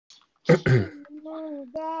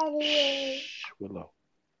Willow.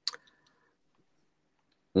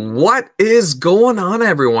 What is going on,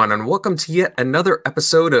 everyone, and welcome to yet another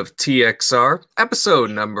episode of TXR, episode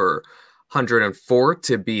number 104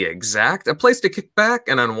 to be exact, a place to kick back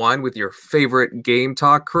and unwind with your favorite Game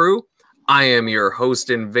Talk crew. I am your host,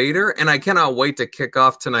 Invader, and I cannot wait to kick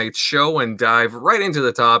off tonight's show and dive right into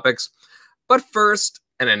the topics. But first,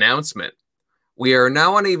 an announcement. We are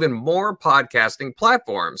now on even more podcasting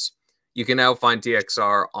platforms. You can now find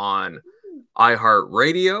TXR on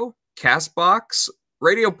iHeartRadio, CastBox,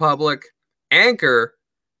 Radio Public, Anchor,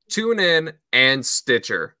 TuneIn, and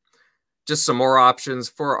Stitcher. Just some more options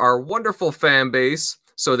for our wonderful fan base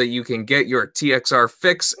so that you can get your TXR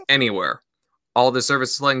fix anywhere. All the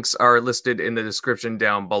service links are listed in the description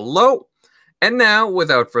down below. And now,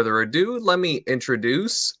 without further ado, let me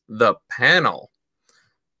introduce the panel.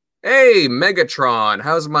 Hey, Megatron,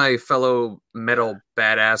 how's my fellow metal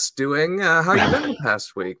badass doing? How you been the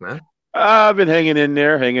past week, man? I've been hanging in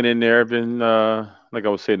there. I've been, like I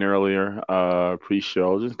was saying earlier,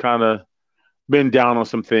 pre-show, just kind of been down on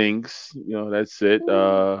some things. That's it.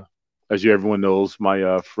 As everyone knows,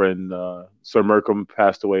 my friend Sir Merkham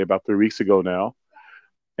passed away about 3 weeks ago now.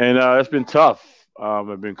 And it's been tough.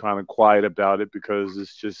 I've been kind of quiet about it because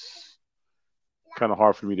it's just kind of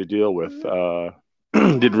hard for me to deal with.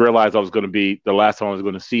 Didn't realize the last time I was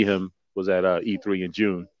going to see him was at E3 in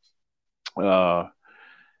June. And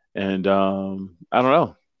I don't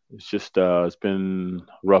know. It's just it's been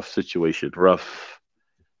a rough situation. I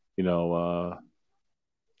don't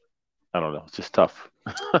know. It's just tough.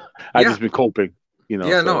 I've just been coping.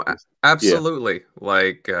 Absolutely.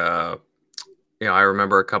 Yeah. I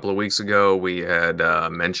remember a couple of weeks ago we had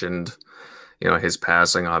mentioned, his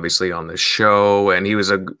passing, obviously, on the show, and he was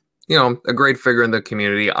a great figure in the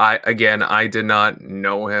community. I did not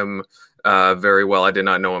know him very well. I did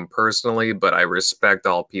not know him personally, but I respect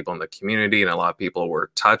all people in the community, and a lot of people were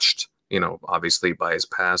touched, obviously by his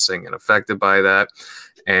passing and affected by that.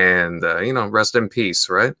 And, rest in peace,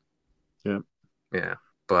 right? Yeah. Yeah.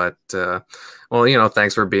 But,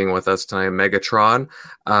 thanks for being with us tonight, Megatron.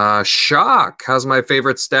 Shock, how's my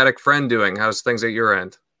favorite static friend doing? How's things at your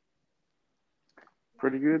end?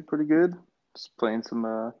 Pretty good. Just playing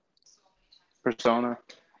some Persona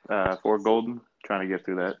 4 Golden. Trying to get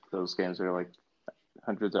through that. Those games are like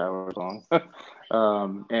hundreds of hours long.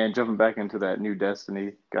 And jumping back into that new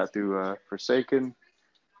Destiny. Got through Forsaken.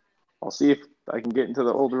 I'll see if I can get into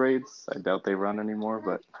the old raids. I doubt they run anymore,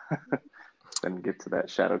 but then get to that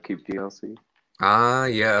Shadowkeep DLC.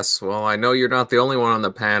 Yes. Well, I know you're not the only one on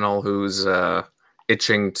the panel who's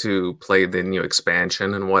itching to play the new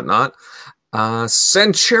expansion and whatnot.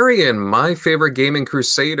 Centurion, my favorite gaming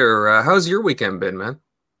crusader. How's your weekend been, man?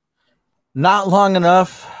 Not long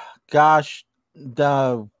enough. Gosh,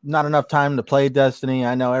 not enough time to play Destiny.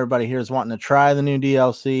 I know everybody here is wanting to try the new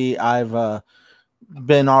DLC. I've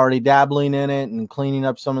been already dabbling in it and cleaning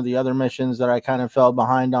up some of the other missions that I kind of fell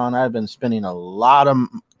behind on. I've been spending a lot of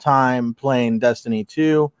time playing Destiny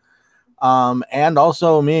 2. And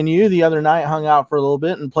also me and you the other night hung out for a little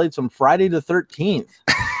bit and played some Friday the 13th.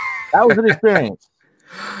 That was an experience.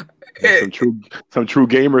 Some true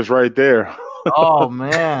gamers right there. Oh,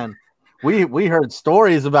 man. We heard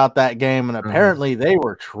stories about that game, and apparently they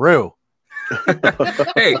were true.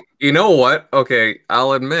 Hey, you know what? Okay,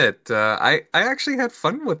 I'll admit, I actually had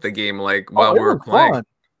fun with the game, while we were playing. Fun.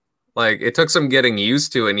 It took some getting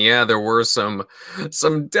used to, and yeah, there were some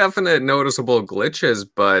definite noticeable glitches,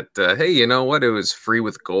 but hey, you know what? It was free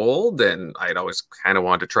with gold, and I'd always kind of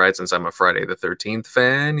wanted to try it since I'm a Friday the 13th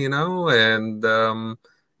fan, and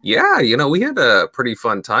yeah, we had a pretty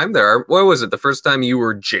fun time there. What was it? The first time you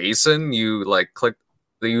were Jason, you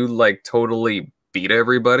totally beat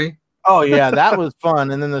everybody? Oh yeah, that was fun.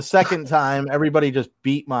 And then the second time, everybody just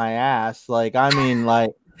beat my ass.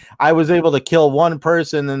 I was able to kill one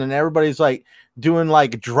person, and then everybody's doing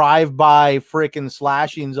drive-by freaking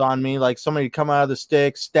slashings on me. Like somebody come out of the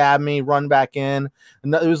stick, stab me, run back in.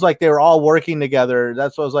 And it was like they were all working together.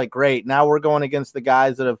 That's what I was like, great. Now we're going against the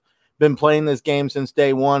guys that have been playing this game since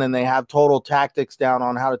day one, and they have total tactics down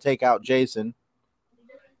on how to take out Jason.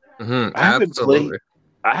 Absolutely.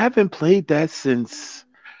 I haven't played that since.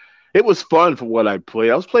 It was fun for what I played.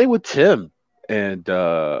 I was playing with Tim, and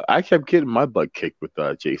I kept getting my butt kicked with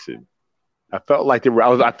Jason. I felt like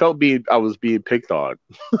I was being picked on.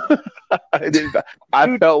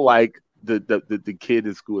 I felt like the kid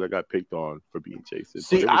in school that got picked on for being Jason.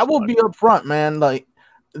 See, I will be upfront, man.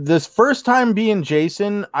 This first time being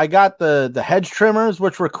Jason, I got the hedge trimmers,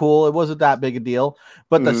 which were cool. It wasn't that big a deal.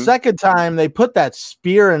 But the second time, they put that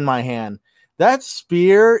spear in my hand that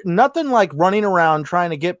spear, nothing like running around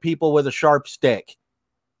trying to get people with a sharp stick.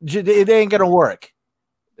 It ain't gonna work.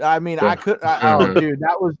 I mean, oh, dude,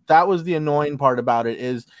 that was the annoying part about it.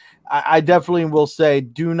 Is I definitely will say,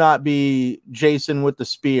 do not be Jason with the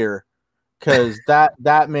spear, because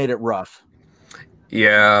that made it rough.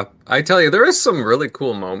 Yeah, I tell you, there is some really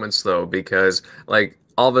cool moments though, because like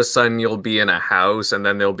all of a sudden you'll be in a house and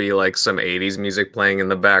then there'll be like some 80s music playing in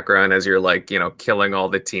the background as you're like, killing all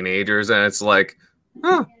the teenagers, and it's like,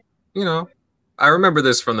 huh, I remember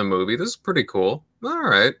this from the movie. This is pretty cool. All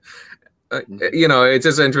right. It's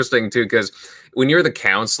just interesting too, because when you're the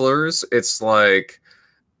counselors, it's like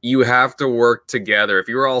you have to work together. If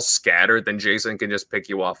you're all scattered, then Jason can just pick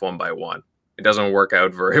you off one by one. It doesn't work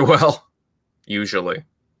out very well, usually.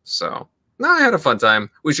 So, no, I had a fun time.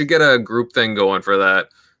 We should get a group thing going for that,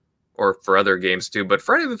 or for other games too. But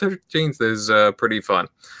Friday the 13th is pretty fun.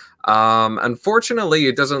 Unfortunately,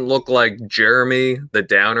 it doesn't look like Jeremy the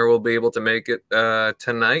Downer will be able to make it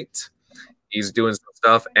tonight. He's doing some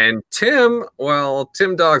stuff. And Tim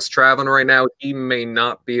Dog's traveling right now. He may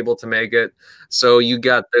not be able to make it. So you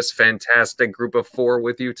got this fantastic group of 4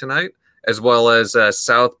 with you tonight, as well as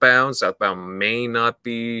Southbound. Southbound may not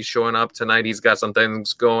be showing up tonight. He's got some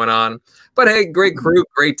things going on. But hey, great crew,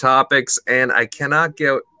 great topics, and I cannot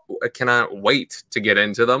wait to get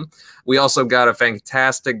into them. We also got a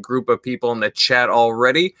fantastic group of people in the chat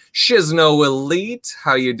already. Shizno Elite,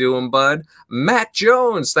 how you doing, bud? Matt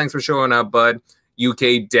Jones, thanks for showing up, bud.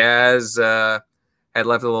 UK Daz had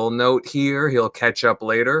left a little note here. He'll catch up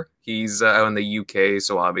later. He's out in the UK,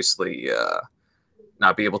 so obviously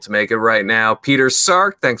not be able to make it right now. Peter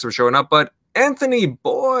Sark, thanks for showing up, bud. Anthony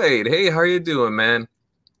Boyd, hey, how you doing, man?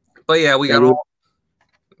 But yeah, we got all.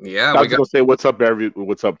 Yeah, I was gonna say what's up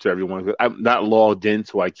to everyone. I'm not logged in,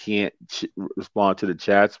 so I can't respond to the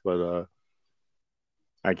chats, but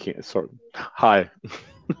I can't. Sorry, hi.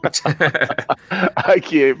 I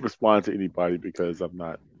can't respond to anybody because I'm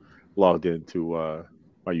not logged into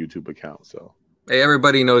my YouTube account. So hey,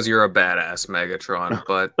 everybody knows you're a badass, Megatron.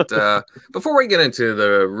 But before we get into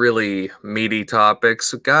the really meaty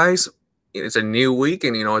topics, guys, it's a new week,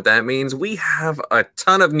 and you know what that means. We have a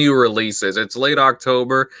ton of new releases. It's late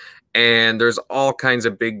October, and there's all kinds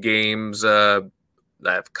of big games that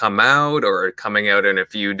have come out or are coming out in a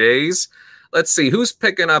few days. Let's see, who's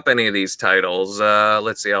picking up any of these titles?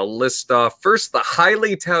 Let's see, I'll list off first the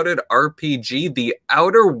highly touted RPG, The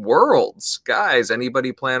Outer Worlds. Guys,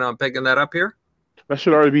 anybody plan on picking that up here? That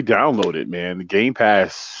should already be downloaded, man. The Game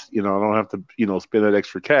Pass, I don't have to, spend that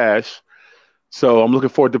extra cash. So I'm looking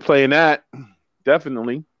forward to playing that.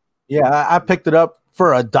 Definitely. Yeah, I picked it up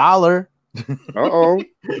for $1. Uh-oh.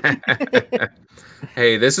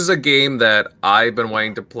 Hey, this is a game that I've been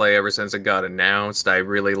wanting to play ever since it got announced. I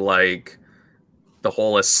really like the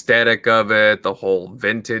whole aesthetic of it, the whole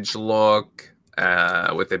vintage look,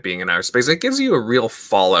 with it being in outer space. It gives you a real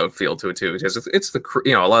Fallout feel to it too, because it's a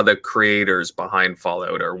lot of the creators behind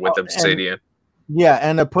Fallout are with Obsidian. Yeah,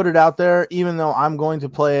 and to put it out there, even though I'm going to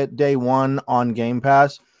play it day one on Game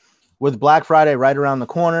Pass, with Black Friday right around the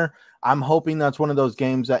corner, I'm hoping that's one of those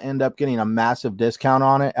games that end up getting a massive discount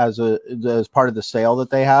on it as part of the sale that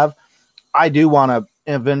they have. I do want to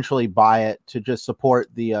eventually buy it to just support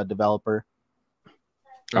the developer.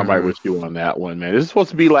 I'm right with you on that one, man. This is supposed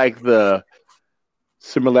to be like the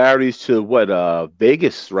similarities to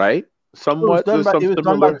Vegas, right? Somewhat. It was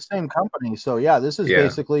done by the same company, so yeah, this is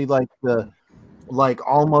basically like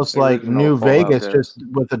almost like New Vegas, just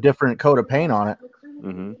with a different coat of paint on it.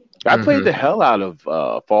 Mm-hmm. I played the hell out of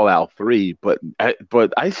Fallout 3, but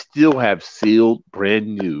I still have sealed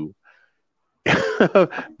brand new.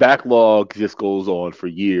 Backlog just goes on for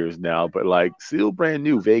years now, but like sealed brand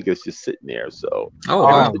new Vegas just sitting there. So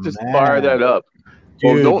just fire that up.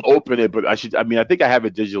 Well, don't open it, but I should. I mean, I think I have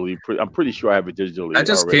it digitally. I'm pretty sure I have it digitally. That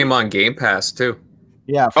just came on Game Pass too.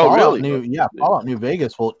 Yeah, Fallout New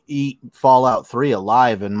Vegas will eat Fallout 3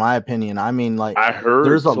 alive, in my opinion. I mean, like, I heard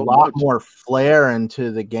there's a lot more flair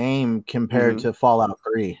into the game compared to Fallout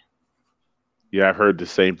 3. Yeah, I heard the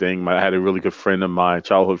same thing. I had a really good friend of mine,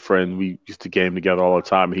 childhood friend. We used to game together all the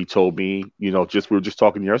time, and he told me, we were just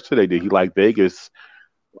talking yesterday that he liked Vegas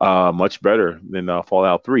much better than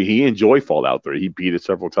Fallout 3. He enjoyed Fallout 3. He beat it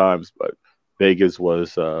several times, but Vegas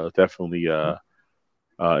was definitely an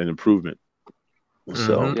improvement.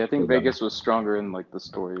 So yeah, I think Vegas was stronger in like the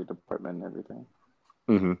story department and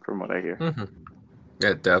everything, from what I hear.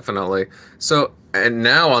 Yeah, definitely. So, and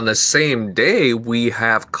now on the same day, we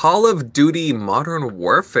have Call of Duty Modern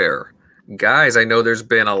Warfare Guys, I know there's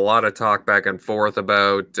been a lot of talk back and forth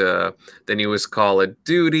about the newest Call of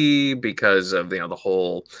Duty because of the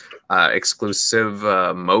whole exclusive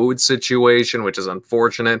mode situation, which is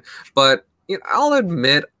unfortunate. But I'll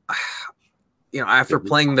admit, after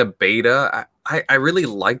playing the beta, I really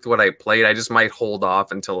liked what I played. I just might hold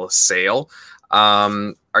off until a sale.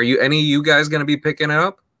 Are any of you guys going to be picking it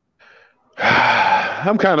up?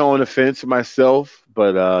 I'm kind of on the fence myself,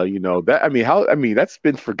 but that's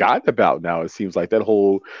been forgotten about now. It seems like that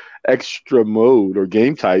whole extra mode or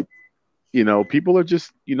game type, people are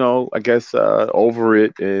just, I guess over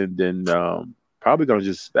it, and then probably gonna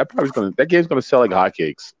that game's gonna sell like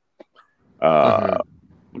hotcakes.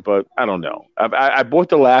 But I don't know. I bought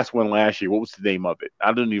the last one last year. What was the name of it?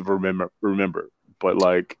 I don't even remember. But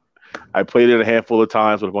like, I played it a handful of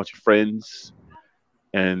times with a bunch of friends.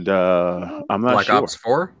 And I'm not sure. Black Ops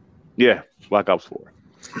 4? Yeah, Black Ops 4.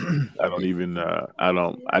 I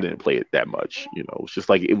didn't play it that much. It's just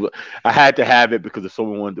like I had to have it because if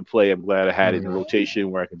someone wanted to play, I'm glad I had it in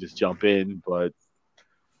rotation where I could just jump in. But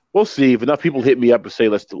we'll see. If enough people hit me up and say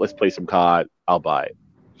let's play some COD, I'll buy it.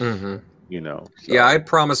 Mm-hmm. So. Yeah, I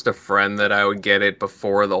promised a friend that I would get it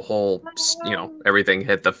before the whole, everything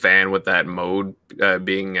hit the fan with that mode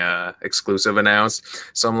being exclusive announced.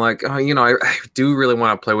 So I'm like, I do really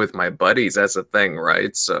want to play with my buddies. That's the thing,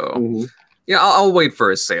 right? So, yeah, I'll wait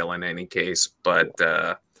for a sale in any case. But,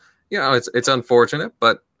 it's unfortunate.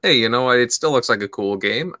 But, hey, it still looks like a cool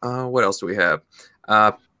game. What else do we have?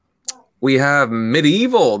 We have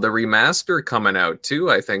Medieval, the remaster, coming out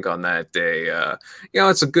too, I think, on that day.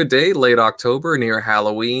 It's a good day, late October, near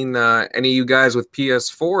Halloween. Any of you guys with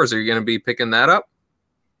PS4s, are you going to be picking that up?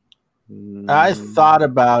 I thought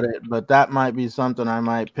about it, but that might be something I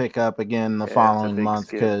might pick up again the following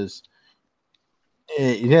month because,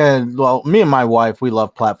 me and my wife, we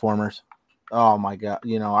love platformers. Oh, my God.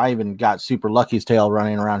 I even got Super Lucky's Tale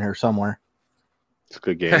running around here somewhere. It's a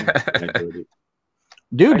good game.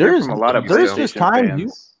 Dude, there's a lot of just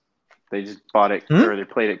times they just bought it or they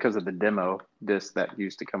played it because of the demo disc that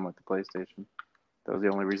used to come with the PlayStation. That was the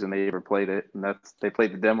only reason they ever played it, and they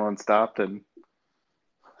played the demo and stopped, and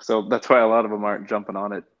so that's why a lot of them aren't jumping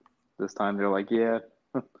on it this time. They're like, yeah,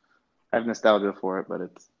 I have nostalgia for it, but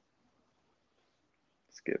it's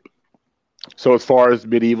skip. So as far as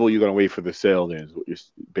Medieval, you're gonna wait for the sale then? Is what you're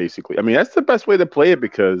basically. I mean, that's the best way to play it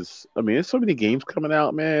because there's so many games coming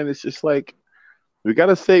out, man. It's just like. We got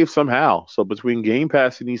to save somehow. So between Game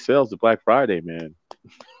Pass and these sales, the Black Friday, man.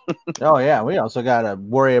 Oh, yeah. We also got to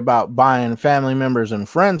worry about buying family members and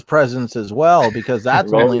friends presents as well because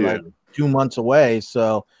that's only like 2 months away.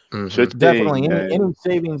 So definitely any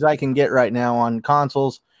savings I can get right now on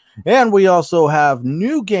consoles. And we also have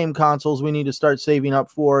new game consoles we need to start saving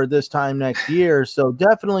up for this time next year. So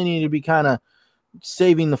definitely need to be kind of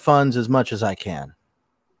saving the funds as much as I can.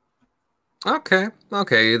 Okay,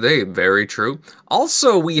 very true.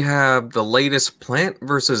 Also, we have the latest Plant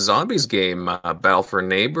vs. Zombies game, Battle for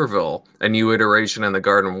Neighborville, a new iteration in the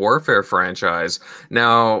Garden Warfare franchise.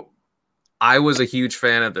 Now, I was a huge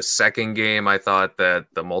fan of the second game. I thought that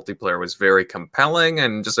the multiplayer was very compelling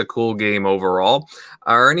and just a cool game overall.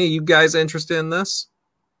 Are any of you guys interested in this?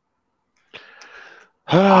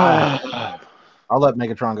 I'll let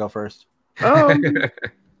Megatron go first.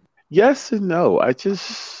 Yes and no.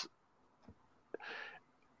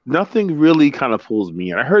 Nothing really kind of pulls me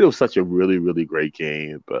in. I heard it was such a really, really great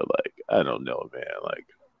game, but like, I don't know, man. Like,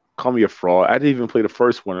 call me a fraud. I didn't even play the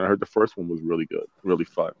first one, and I heard the first one was really good, really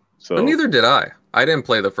fun. So well, neither did I. I didn't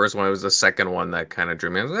play the first one. It was the second one that kind of drew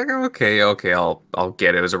me. I was like, okay, I'll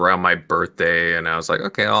get it. It was around my birthday, and I was like,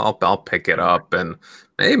 okay, I'll pick it up. And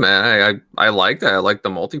hey, man, I liked that. I liked the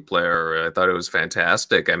multiplayer. I thought it was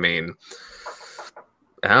fantastic. I mean,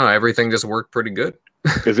 I don't know, everything just worked pretty good.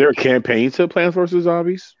 Is there a campaign to Plants vs.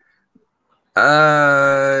 Zombies?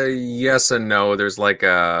 Yes and no. There's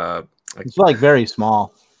it's like very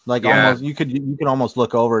small. Like almost you can almost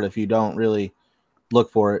look over it if you don't really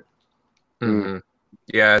look for it. Mm-hmm.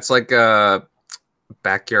 Yeah, it's like a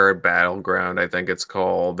backyard battleground, I think it's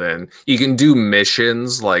called, and you can do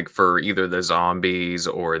missions like for either the zombies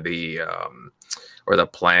or the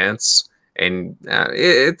plants. And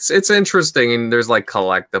it's interesting, and there's like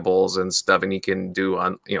collectibles and stuff, and you can do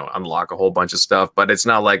unlock a whole bunch of stuff, but it's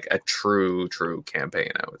not like a true campaign,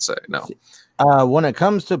 I would say. No. When it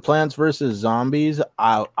comes to Plants vs. Zombies,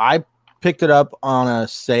 I picked it up on a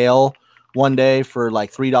sale one day for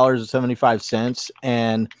like $3.75,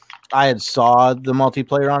 and I had saw the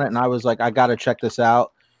multiplayer on it, and I was like, I gotta check this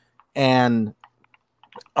out. And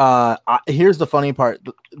here's the funny part: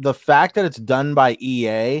 the fact that it's done by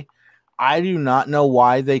EA. I do not know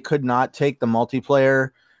why they could not take the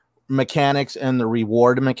multiplayer mechanics and the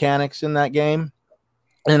reward mechanics in that game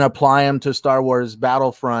and apply them to Star Wars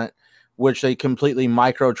Battlefront, which they completely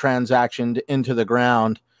microtransactioned into the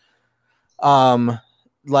ground. Like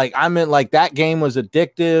that game was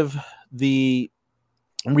addictive. The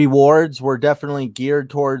rewards were definitely geared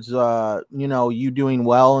towards you doing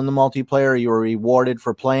well in the multiplayer. You were rewarded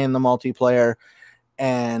for playing the multiplayer.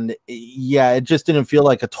 And yeah, it just didn't feel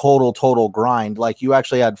like a total grind. Like you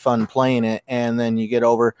actually had fun playing it, and then you get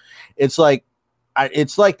over. It's like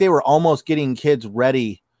they were almost getting kids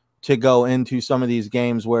ready to go into some of these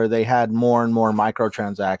games where they had more and more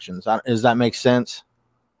microtransactions. Does that make sense?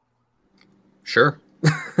 Sure.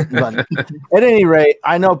 But at any rate,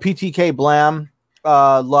 I know PTK Blam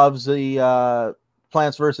loves the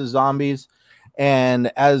Plants vs. Zombies.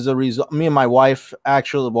 And as a result, me and my wife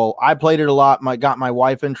actually, I played it a lot. Got my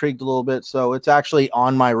wife intrigued a little bit. So it's actually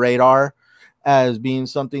on my radar as being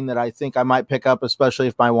something that I think I might pick up, especially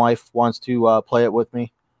if my wife wants to play it with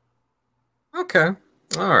me. Okay.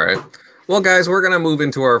 All right. Well, guys, we're going to move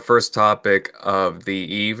into our first topic of the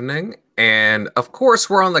evening. And of course,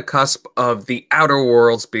 we're on the cusp of The Outer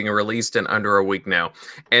Worlds being released in under a week now.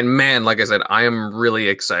 And man, like I said, I am really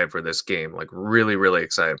excited for this game. Like really, really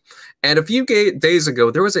excited. And a few days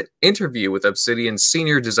ago, there was an interview with Obsidian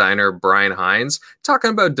senior designer Brian Hines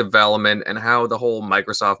talking about development and how the whole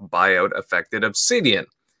Microsoft buyout affected Obsidian.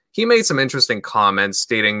 He made some interesting comments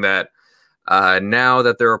stating that now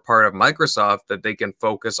that they're a part of Microsoft, that they can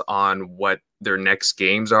focus on what their next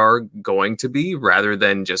games are going to be rather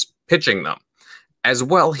than just pitching them. As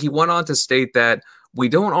well, he went on to state that we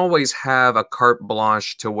don't always have a carte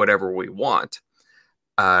blanche to whatever we want.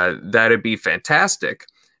 That'd be fantastic.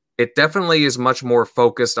 It definitely is much more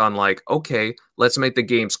focused on like, okay, let's make the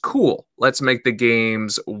games cool. Let's make the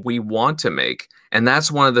games we want to make. And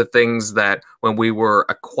that's one of the things that when we were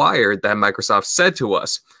acquired that Microsoft said to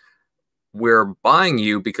us, we're buying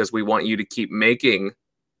you because we want you to keep making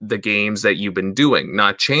the games that you've been doing,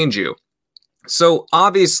 not change you. So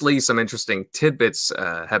obviously some interesting tidbits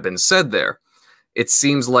have been said there. It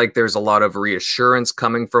seems like there's a lot of reassurance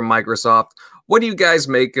coming from Microsoft. What do you guys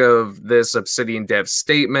make of this Obsidian dev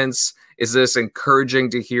statements? Is this encouraging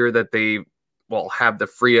to hear that they have the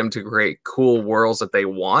freedom to create cool worlds that they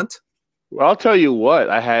want? Well, I'll tell you what,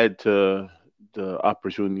 I had the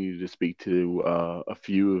opportunity to speak to a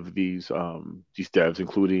few of these devs,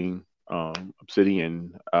 including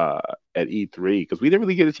Obsidian at E3, because we didn't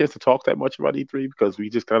really get a chance to talk that much about E3 because we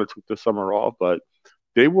just kind of took the summer off, but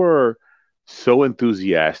they were so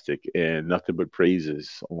enthusiastic and nothing but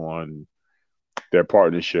praises on their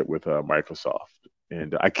partnership with Microsoft.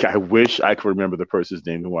 And I wish I could remember the person's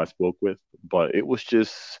name who I spoke with, but it was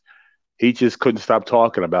he just couldn't stop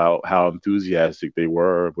talking about how enthusiastic they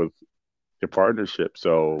were with their partnership.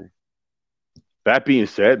 So that being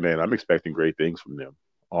said, man, I'm expecting great things from them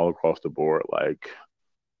all across the board. Like,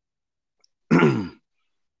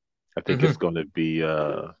 I think it's going to be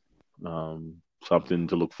something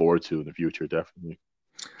to look forward to in the future, definitely.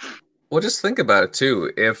 Well, just think about it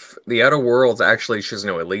too. If The Outer Worlds actually,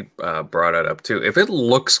 Elite brought it up too. If it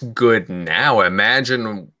looks good now,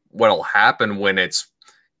 imagine what'll happen when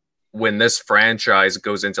this franchise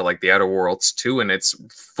goes into like The Outer Worlds 2 and it's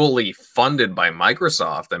fully funded by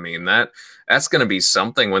Microsoft. I mean, that's going to be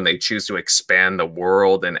something when they choose to expand the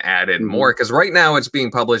world and add in more. Because right now it's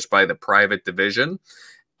being published by the private division.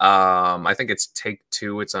 I think it's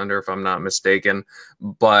Take-Two it's under, if I'm not mistaken.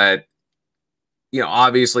 But,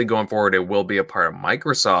 obviously going forward, it will be a part of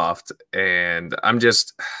Microsoft. And I'm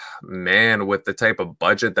just, man, with the type of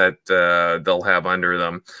budget that they'll have under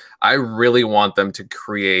them, I really want them to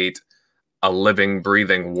create a living,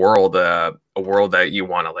 breathing world, a world that you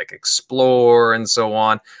want to like explore and so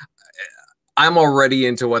on. I'm already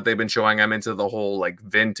into what they've been showing. I'm into the whole like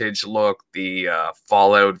vintage look, the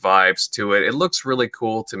Fallout vibes to it. It looks really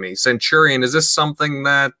cool to me. Centurion, is this something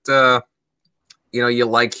that you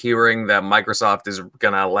like hearing that Microsoft is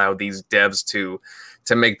going to allow these devs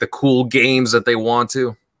to make the cool games that they want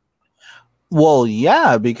to? Well,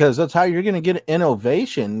 yeah, because that's how you're going to get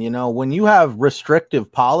innovation. When you have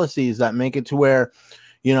restrictive policies that make it to where,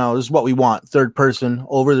 this is what we want. Third person,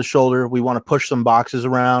 over the shoulder. We want to push some boxes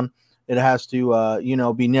around. It has to,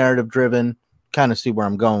 be narrative driven. Kind of see where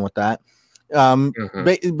I'm going with that.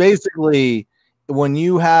 Basically, when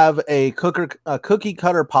you have a cookie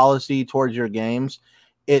cutter policy towards your games,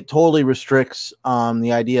 it totally restricts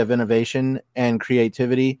the idea of innovation and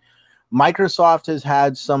creativity. Microsoft has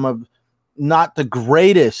had some of not the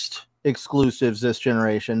greatest exclusives this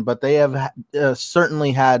generation, but they have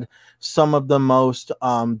certainly had some of the most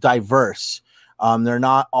diverse. They're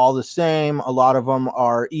not all the same. A lot of them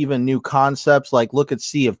are even new concepts. Like look at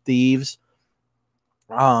Sea of Thieves.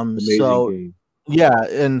 So game. yeah,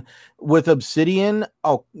 and with Obsidian,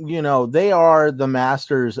 they are the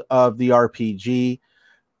masters of the RPG.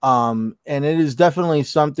 And it is definitely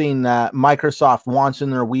something that Microsoft wants in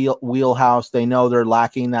their wheelhouse. They know they're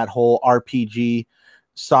lacking that whole RPG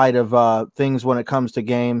side of things when it comes to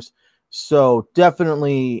games. So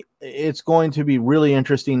definitely it's going to be really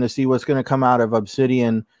interesting to see what's going to come out of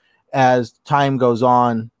Obsidian as time goes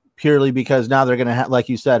on, purely because now they're going to like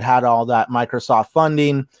you said, had all that Microsoft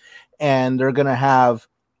funding, and they're going to have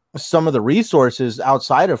some of the resources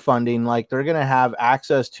outside of funding. Like they're going to have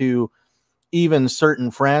access to even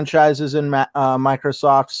certain franchises in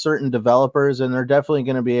Microsoft, certain developers, and they're definitely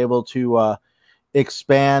going to be able to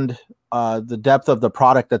expand the depth of the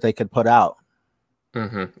product that they could put out.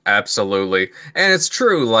 Absolutely. And it's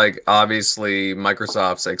true, like obviously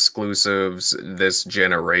Microsoft's exclusives this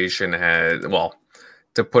generation had, well,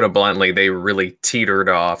 to put it bluntly, they really teetered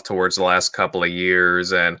off towards the last couple of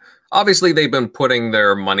years. And obviously, they've been putting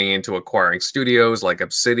their money into acquiring studios like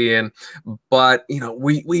Obsidian. But,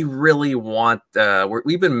 we really want,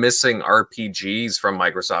 we've been missing RPGs from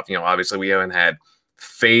Microsoft. Obviously, we haven't had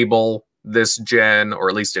Fable this gen, or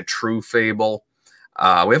at least a true Fable.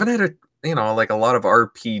 We haven't had like a lot of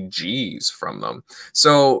RPGs from them.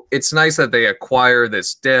 So it's nice that they acquire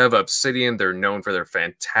this dev, Obsidian. They're known for their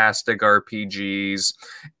fantastic RPGs.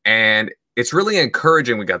 And it's really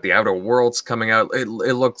encouraging. We got the Outer Worlds coming out. It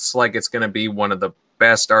looks like it's going to be one of the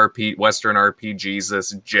best Western RPGs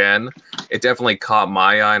this gen. It definitely caught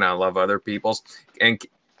my eye, and I love other people's. And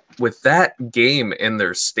with that game in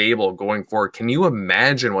their stable going forward, can you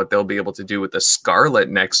imagine what they'll be able to do with the Scarlet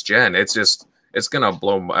next gen? It's going to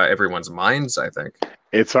blow everyone's minds, I think.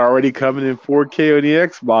 It's already coming in 4K on the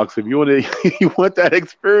Xbox. If you want that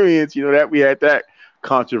experience, that we had that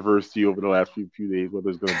controversy over the last few days, whether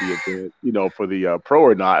it's going to be a good, for the Pro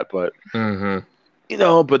or not. But,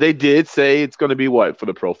 but they did say it's going to be what for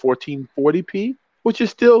the Pro, 1440p, which is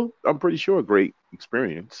still, I'm pretty sure, a great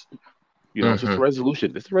experience. It's just a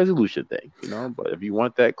resolution. It's a resolution thing, But if you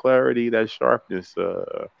want that clarity, that sharpness,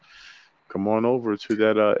 come on over to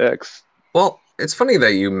that X. Well, it's funny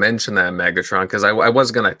that you mentioned that, Megatron, because I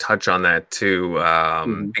was going to touch on that too.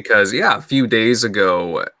 Because, a few days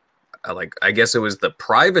ago, I guess it was the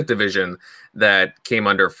Private Division that came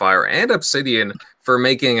under fire, and Obsidian for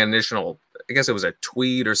making an initial, I guess it was a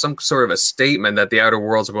tweet or some sort of a statement that the Outer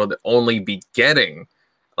Worlds would only be getting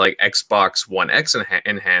like Xbox One X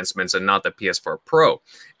enhancements and not the PS4 Pro.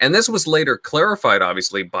 And this was later clarified,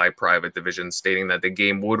 obviously, by Private Division, stating that the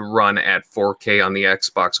game would run at 4K on the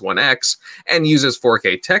Xbox One X and uses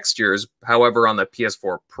 4K textures. However, on the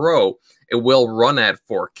PS4 Pro, it will run at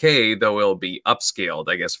 4K, though it'll be upscaled,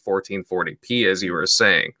 I guess 1440p, as you were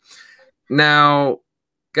saying. Now,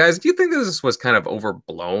 guys, do you think this was kind of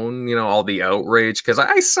overblown, all the outrage? Because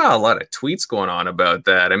I saw a lot of tweets going on about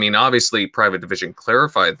that. I mean, obviously, Private Division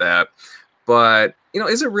clarified that. But,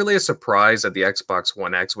 is it really a surprise that the Xbox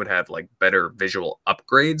One X would have, better visual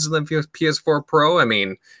upgrades than the PS4 Pro? I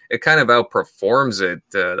mean, it kind of outperforms it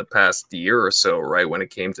the past year or so, right, when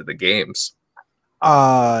it came to the games.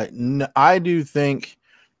 I do think,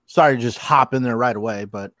 sorry to just hop in there right away,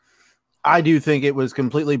 but I do think it was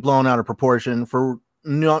completely blown out of proportion for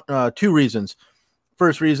two reasons.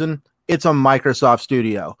 First reason, it's a Microsoft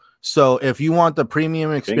studio. So if you want the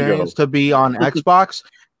premium experience to be on Xbox,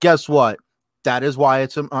 guess what? That is why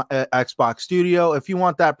it's an Xbox studio. If you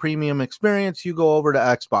want that premium experience, you go over to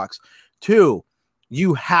Xbox. Two,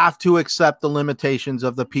 you have to accept the limitations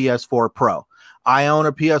of the PS4 Pro. I own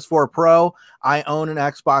a PS4 Pro. I own an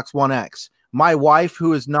Xbox One X. My wife,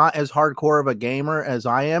 who is not as hardcore of a gamer as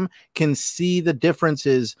I am, can see the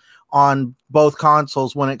differences on both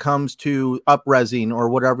consoles when it comes to up-resing or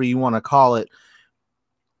whatever you want to call it.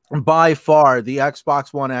 By far, the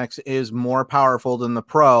Xbox One X is more powerful than the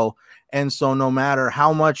Pro. And so no matter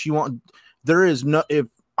how much you want, there is no,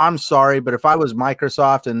 I'm sorry, but if I was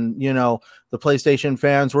Microsoft and, the PlayStation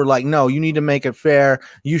fans were like, no, you need to make it fair.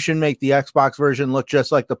 You should make the Xbox version look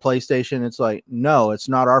just like the PlayStation. It's like, no, it's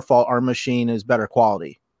not our fault. Our machine is better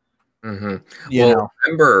quality.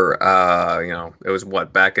 Remember, it was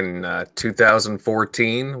back in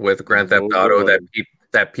 2014 with Grand Theft Auto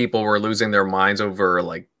that people were losing their minds over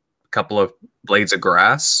a couple of blades of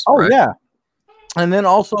grass. Oh, right? Yeah. And then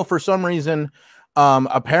also for some reason,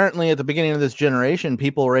 apparently at the beginning of this generation,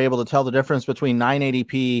 people were able to tell the difference between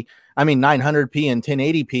 900p and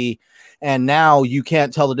 1080p. And now you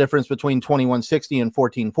can't tell the difference between 2160 and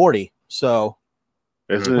 1440. So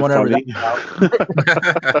Isn't it Whatever funny?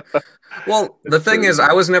 Well, the thing is,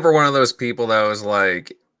 I was never one of those people that was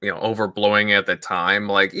like, overblowing at the time.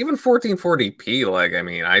 Like even 1440p, like I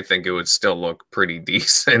mean, I think it would still look pretty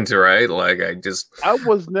decent, right? Like I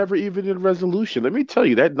was never even in resolution. Let me tell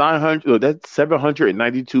you, that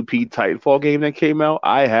 792p Titanfall game that came out,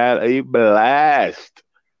 I had a blast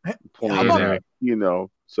playing that.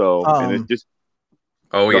 So and it just.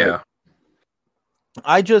 Oh Go yeah. ahead.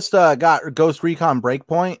 I just got Ghost Recon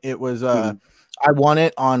Breakpoint. It was I won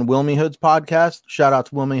it on Wilmy Hood's podcast. Shout out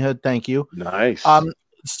to Wilmy Hood, thank you. Nice.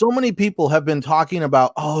 So many people have been talking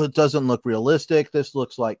about, oh, it doesn't look realistic. This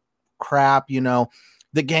looks like crap.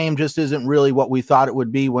 The game just isn't really what we thought it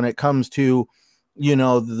would be when it comes to,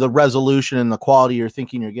 the resolution and the quality you're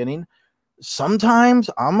thinking you're getting.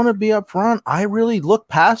 Sometimes I'm going to be upfront. I really look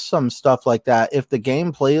past some stuff like that. If the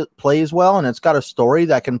game plays well and it's got a story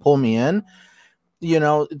that can pull me in,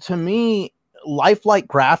 to me, lifelike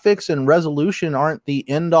graphics and resolution aren't the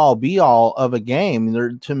end all be all of a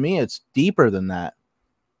game. To me, it's deeper than that.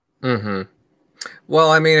 Mm-hmm.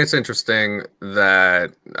 Well, I mean, it's interesting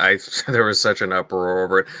that there was such an uproar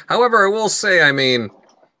over it. However, I will say, I mean,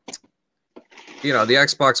 the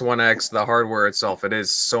Xbox One X, the hardware itself, it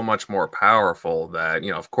is so much more powerful that,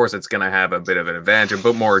 of course, it's going to have a bit of an advantage, a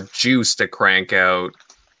bit more juice to crank out,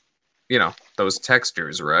 those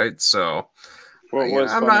textures, right? So, what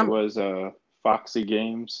was funny was Foxy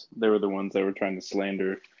Games. They were the ones that were trying to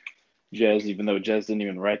slander Jez, even though Jez didn't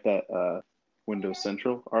even write that Windows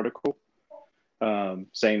Central article,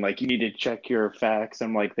 saying like you need to check your facts.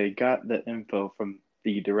 I'm like, they got the info from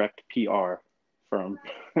the direct PR firm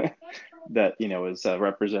that is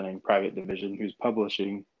representing Private Division, who's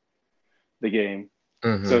publishing the game.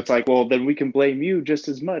 Mm-hmm. So it's like, well, then we can blame you just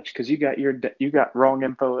as much because you got wrong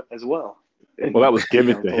info as well. And, well, that was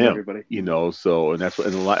given to him, everybody. So, and that's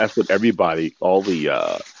what everybody, all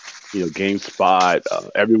the,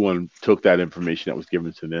 GameSpot, everyone took that information that was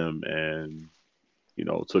given to them and,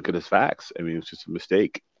 took it as facts. I mean, it was just a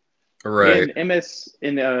mistake. Right. And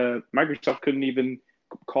Microsoft couldn't even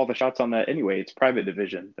call the shots on that anyway. It's Private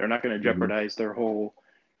Division. They're not going to jeopardize their whole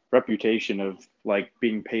reputation of like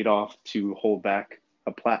being paid off to hold back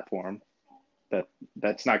a platform.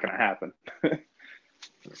 That's not going to happen.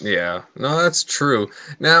 Yeah, no, that's true.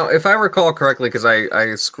 Now, if I recall correctly, because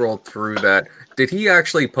I scrolled through that, did he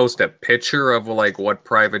actually post a picture of like what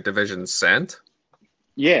Private Division sent?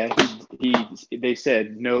 Yeah, they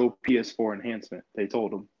said no PS4 enhancement. They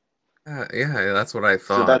told him. Yeah, that's what I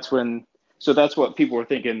thought. So that's what people were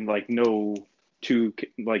thinking. Like no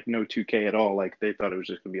 2K at all. Like they thought it was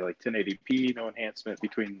just gonna be like 1080p, no enhancement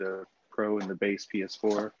between the Pro and the base PS4.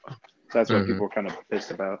 So that's what people were kind of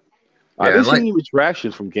pissed about. I didn't see any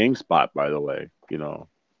retractions from GameSpot, by the way.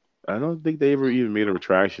 I don't think they ever even made a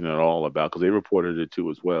retraction at all because they reported it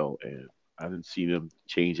too as well, and I didn't see them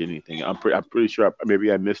change anything. I'm pretty sure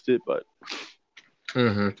maybe I missed it, but.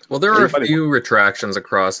 Well, there were a few retractions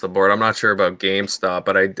across the board. I'm not sure about GameStop,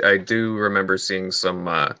 but I do remember seeing some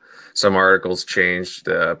articles changed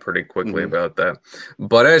pretty quickly about that.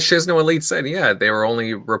 But as Shizno Elite said, yeah, they were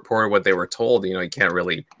only reported what they were told. You can't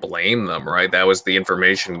really blame them, right? That was the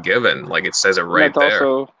information given. Like it says it right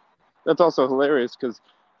there. That's also hilarious because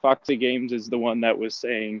Foxy Games is the one that was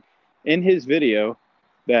saying in his video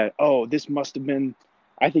that, oh, this must have been,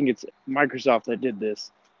 I think it's Microsoft that did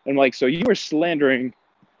this. And like, so you were slandering,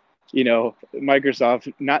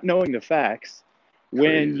 Microsoft, not knowing the facts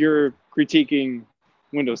when you're critiquing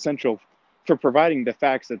Windows Central for providing the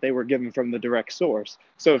facts that they were given from the direct source.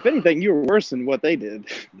 So if anything, you were worse than what they did.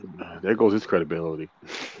 There goes his credibility.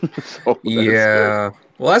 Yeah.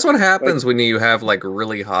 Well, that's what happens when you have like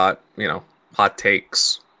really hot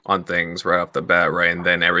takes on things right off the bat, right? And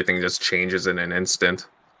then everything just changes in an instant.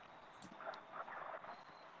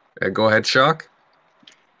 Go ahead, Shock.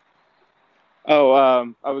 Oh,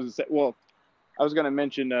 I was going to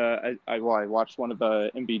mention. I watched one of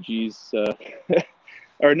MBG's,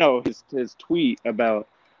 or no, his tweet about,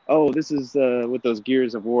 oh, this is with those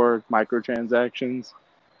Gears of War microtransactions.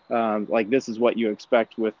 Like this is what you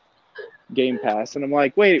expect with Game Pass, and I'm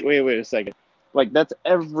like, wait a second. Like that's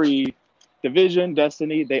every Division,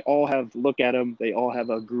 Destiny. They all have them. They all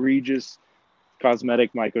have egregious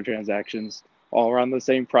cosmetic microtransactions, all around the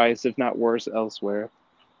same price, if not worse, elsewhere.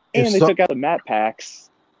 And they took out the map packs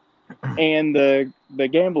and the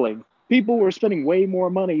gambling. People were spending way more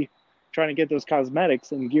money trying to get those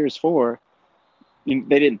cosmetics in Gears 4. They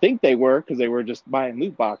didn't think they were because they were just buying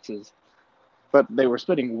loot boxes. But they were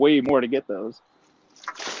spending way more to get those.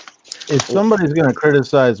 If somebody's going to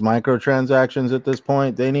criticize microtransactions at this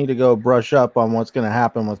point, they need to go brush up on what's going to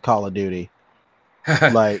happen with Call of Duty.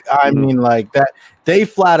 Like, I mean, like that. They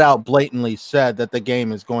flat out blatantly said that the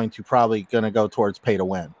game is going to go towards pay to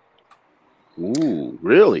win. Ooh,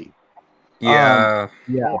 really? Yeah.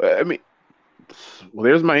 Yeah. I mean, well,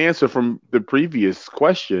 there's my answer from the previous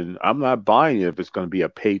question. I'm not buying it if it's going to be a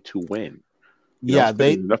pay to win. Yeah,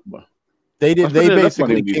 they enough did. I'm They spending enough money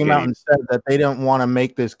basically on these came out and games. said that they don't want to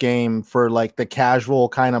make this game for like the casual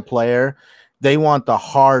kind of player. They want the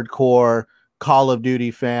hardcore Call of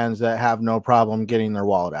Duty fans that have no problem getting their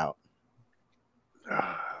wallet out.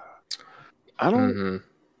 I don't. Mhm.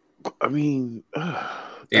 I mean,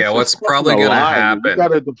 Yeah, that's what's just probably crossing a going to line. You happen? got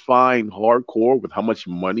to define hardcore with how much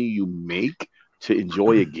money you make to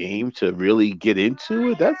enjoy a game to really get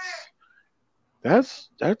into it. That's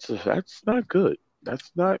not good.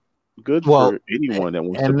 That's not good Well, for anyone that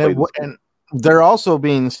wants to and play then, this game. and they're also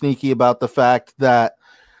being sneaky about the fact that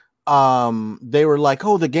they were like,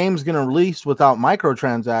 oh, the game's going to release without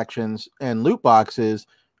microtransactions and loot boxes,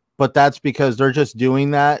 but that's because they're just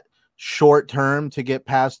doing that short term to get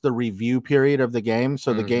past the review period of the game,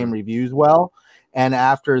 so the game reviews well. And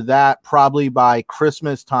after that, probably by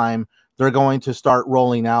Christmas time, they're going to start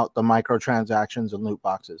rolling out the microtransactions and loot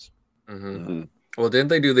boxes. Mhm. Well, didn't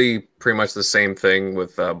they do pretty much the same thing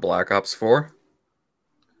with Black Ops 4?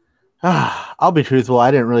 I'll be truthful. I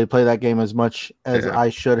didn't really play that game as much as I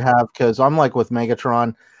should have, because I'm like with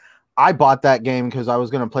Megatron. I bought that game because I was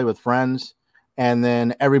going to play with friends, and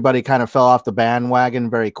then everybody kind of fell off the bandwagon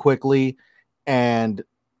very quickly. And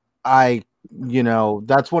that's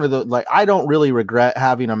one of the, like, I don't really regret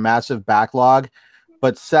having a massive backlog,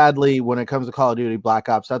 but sadly, when it comes to Call of Duty Black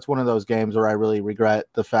Ops, that's one of those games where I really regret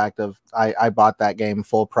the fact of I bought that game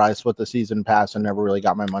full price with the season pass and never really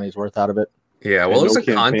got my money's worth out of it. Yeah, well, it was a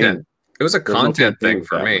content. It was a content thing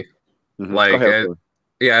for me. Mm-hmm. Like,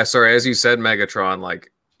 yeah, sorry, as you said, Megatron,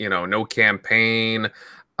 like, no campaign.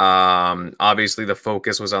 Obviously the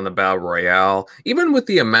focus was on the Battle Royale. Even with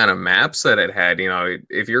the amount of maps that it had,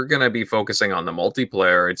 if you're going to be focusing on the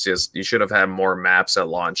multiplayer, it's just, you should have had more maps at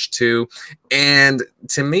launch too. And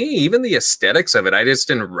to me, even the aesthetics of it, I just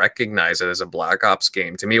didn't recognize it as a Black Ops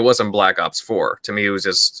game. To me, it wasn't Black Ops 4. To me, it was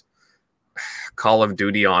just Call of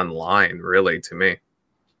Duty Online, really, to me.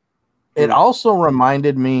 It also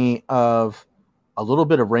reminded me of a little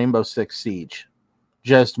bit of Rainbow Six Siege,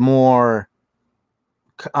 just more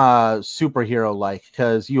superhero like,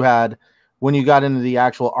 because you had, when you got into the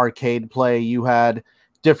actual arcade play, you had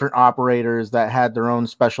different operators that had their own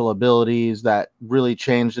special abilities that really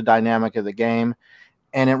changed the dynamic of the game.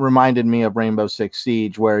 And it reminded me of Rainbow Six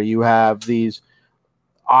Siege, where you have these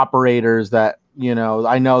operators that,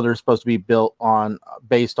 I know they're supposed to be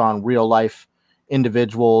based on real life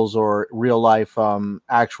individuals or real life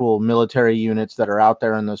actual military units that are out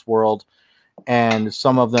there in this world, and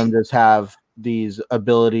some of them just have these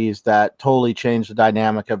abilities that totally change the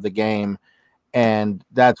dynamic of the game. And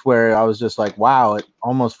that's where I was just like, wow, it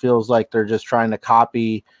almost feels like they're just trying to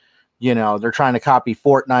copy, they're trying to copy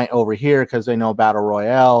Fortnite over here because they know Battle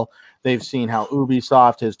Royale. They've seen how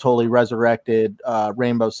Ubisoft has totally resurrected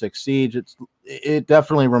Rainbow Six Siege. It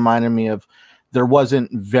definitely reminded me of, there wasn't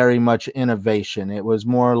very much innovation. It was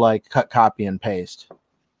more like cut, copy, and paste.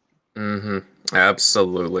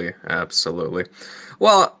 Absolutely.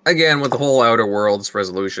 Well, again, with the whole Outer Worlds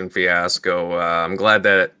resolution fiasco, I'm glad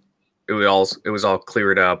that it was all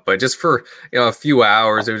cleared up. But just for a few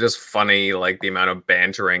hours, it was just funny, like the amount of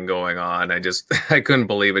bantering going on. I couldn't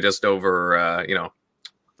believe it, just over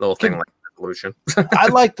little thing like resolution. I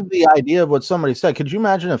liked the idea of what somebody said. Could you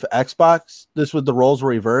imagine if Xbox, the roles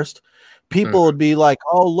were reversed? People would be like,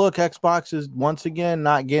 oh, look, Xbox is once again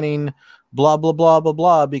not getting blah, blah, blah, blah,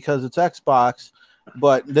 blah, because it's Xbox.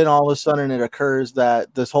 But then all of a sudden it occurs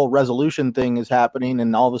that this whole resolution thing is happening,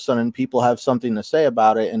 and all of a sudden people have something to say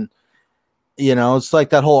about it. And, it's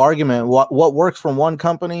like that whole argument. What works for one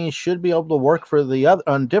company should be able to work for the other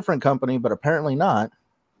on different company, but apparently not.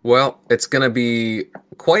 Well, it's going to be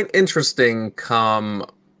quite interesting come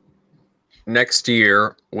next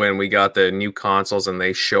year when we got the new consoles and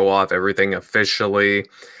they show off everything officially.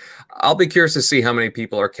 I'll be curious to see how many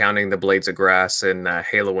people are counting the blades of grass in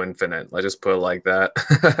Halo Infinite. Let's just put it like that.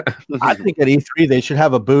 I think at E3 they should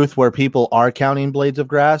have a booth where people are counting blades of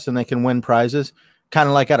grass and they can win prizes, kind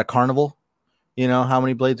of like at a carnival. How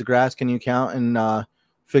many blades of grass can you count and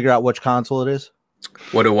figure out which console it is?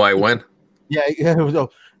 What do I win? Yeah,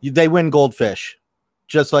 they win goldfish,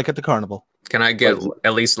 just like at the carnival. Can I get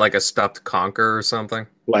at least like a stuffed conker or something?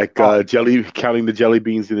 Like counting the jelly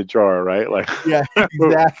beans in the jar, right? Like, yeah,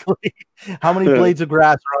 exactly. How many blades of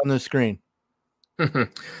grass are on the screen?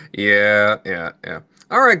 Yeah.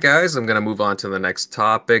 All right, guys, I'm going to move on to the next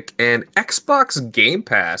topic. And Xbox Game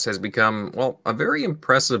Pass has become, well, a very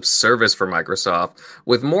impressive service for Microsoft,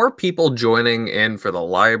 with more people joining in for the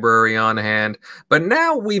library on hand. But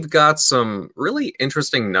now we've got some really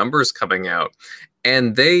interesting numbers coming out,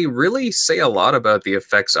 and they really say a lot about the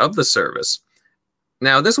effects of the service.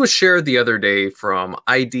 Now, this was shared the other day from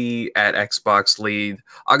ID at Xbox lead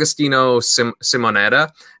Agostino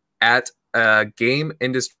Simonetta at a game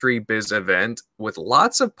industry biz event with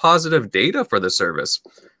lots of positive data for the service.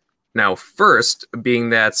 Now, first,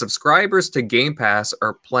 being that subscribers to Game Pass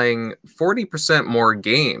are playing 40% more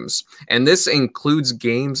games, and this includes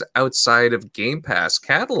games outside of Game Pass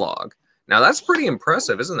catalog. Now, that's pretty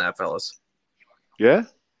impressive, isn't that, fellas? Yeah,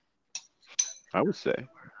 I would say.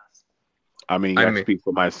 I mean, I speak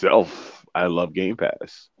for myself. I love Game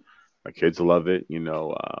Pass. My kids love it. You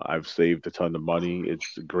know, I've saved a ton of money.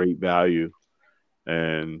 It's a great value,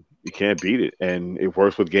 and you can't beat it. And it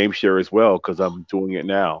works with Game Share as well because I'm doing it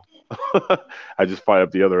now. I just fired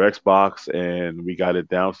up the other Xbox, and we got it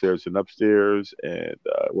downstairs and upstairs, and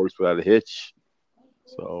it works without a hitch.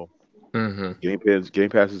 So, Game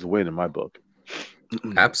Pass is a win in my book.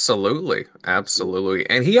 Absolutely. Absolutely.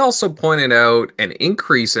 And he also pointed out an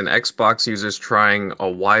increase in Xbox users trying a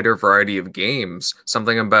wider variety of games.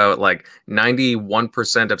 Something about like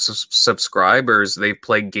 91% of subscribers, they've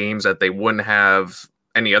played games that they wouldn't have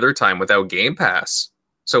any other time without Game Pass.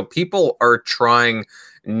 So people are trying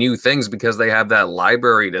new things because they have that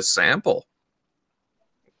library to sample.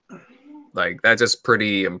 Like, that's just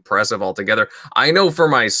pretty impressive altogether. I know for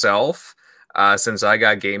myself, since I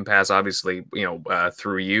got Game Pass, obviously,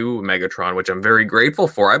 through you, Megatron, which I'm very grateful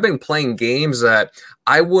for. I've been playing games that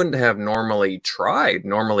I wouldn't have normally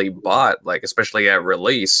bought, like especially at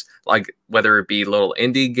release, like whether it be little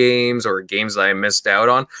indie games or games that I missed out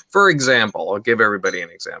on. For example, I'll give everybody an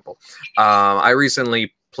example. I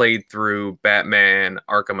recently played through Batman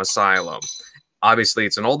Arkham Asylum. Obviously,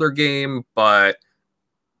 it's an older game, but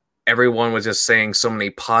everyone was just saying so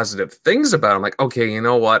many positive things about it. I'm like, okay, you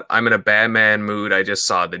know what? I'm in a Batman mood. I just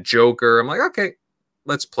saw the Joker. I'm like, okay,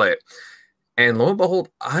 let's play it. And lo and behold,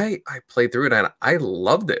 I played through it and I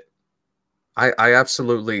loved it. I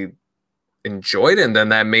absolutely enjoyed it. And then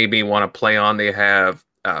that made me want to play on. They have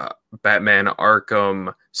Batman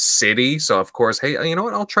Arkham City. So, of course, hey, you know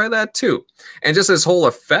what? I'll try that too. And just this whole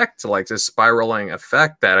effect, like this spiraling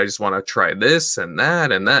effect that I just want to try this and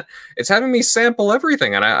that and that. It's having me sample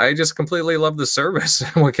everything. And I just completely love the service.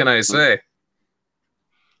 What can I say?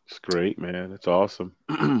 It's great, man. It's awesome.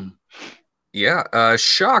 Yeah.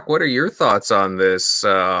 Shock, what are your thoughts on this?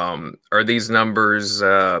 Are these numbers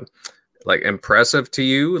like impressive to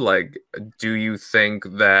you? Like, do you think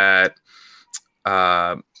that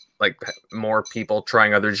like more people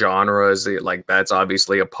trying other genres, like that's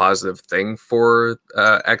obviously a positive thing for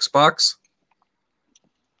Xbox?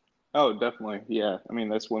 Oh, definitely. Yeah. I mean,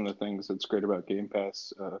 that's one of the things that's great about Game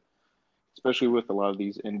Pass, especially with a lot of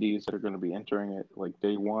these indies that are going to be entering it like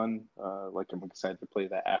day one. Like I'm excited to play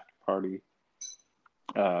that After Party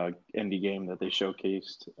indie game that they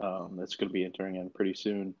showcased. That's going to be entering in pretty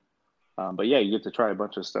soon. But yeah, you get to try a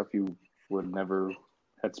bunch of stuff you would never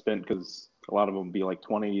had spent because a lot of them be like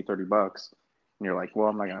 20, 30 bucks. And you're like, well,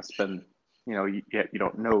 I'm not going to spend, you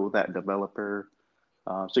don't know that developer.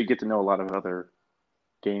 So you get to know a lot of other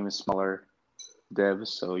games, smaller devs.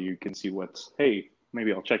 So you can see hey,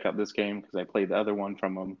 maybe I'll check out this game because I played the other one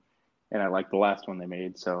from them and I like the last one they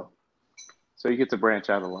made. So you get to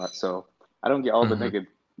branch out a lot. So I don't get all the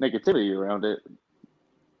negativity around it,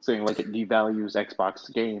 saying like it devalues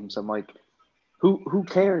Xbox games. I'm like, who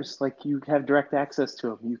cares? Like, you have direct access to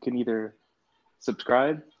them. You can either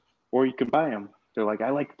subscribe or you can buy them. They're like, I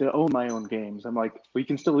like to own my own games. I'm like, well, you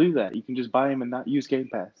can still do that. You can just buy them and not use Game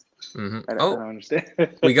Pass. I don't understand.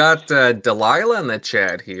 We got Delilah in the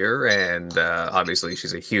chat here, and obviously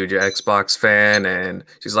she's a huge Xbox fan, and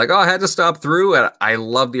she's like, oh, I had to stop through, and I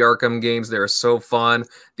love the Arkham games. They're so fun.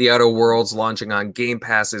 The Outer Worlds launching on Game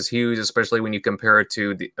Pass is huge, especially when you compare it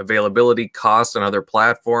to the availability cost on other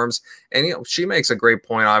platforms. And she makes a great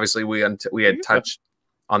point. Obviously, we had touched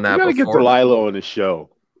on that before. We gotta get Delilah on the show.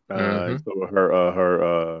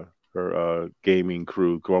 So her gaming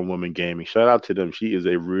crew, Grown Woman Gaming. Shout out to them. She is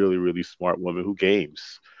a really, really smart woman who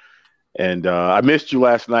games. And I missed you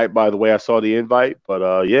last night, by the way. I saw the invite,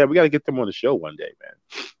 but yeah, we got to get them on the show one day,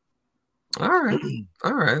 man.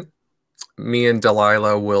 All right. Me and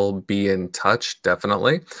Delilah will be in touch,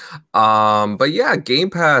 definitely. But yeah, Game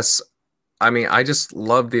Pass. I mean, I just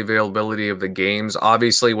love the availability of the games.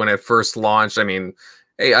 Obviously, when it first launched, I mean,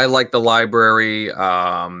 hey, I like the library.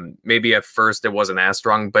 Maybe at first it wasn't as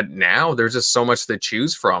strong, but now there's just so much to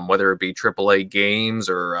choose from, whether it be AAA games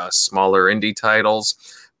or smaller indie titles.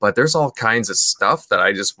 But there's all kinds of stuff that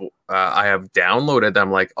I have downloaded. That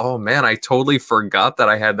I'm like, oh man, I totally forgot that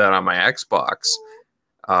I had that on my Xbox.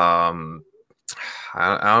 I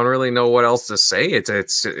don't really know what else to say.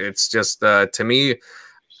 It's just to me,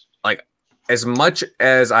 like, as much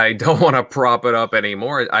as I don't want to prop it up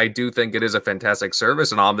anymore, I do think it is a fantastic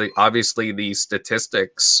service, and obviously the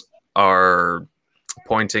statistics are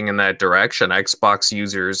pointing in that direction. Xbox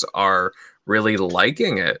users are really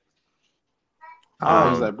liking it.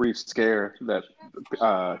 There was that brief scare that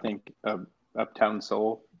I think Uptown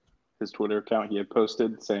Soul, his Twitter account, he had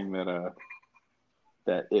posted saying that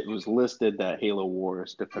that it was listed that Halo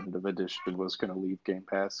Wars Definitive Edition was going to leave Game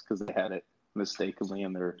Pass because they had it mistakenly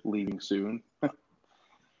and they're leaving soon.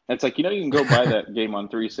 It's like, you can go buy that game on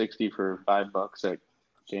 360 for $5 at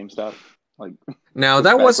GameStop. Like, now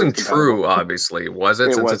that wasn't true, obviously, was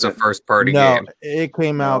it? Since it's a first-party game. It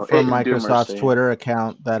came out from Microsoft's Twitter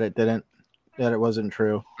account that it wasn't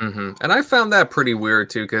true. Mm-hmm. And I found that pretty weird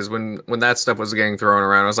too, because when that stuff was getting thrown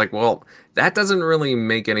around, I was like, well, that doesn't really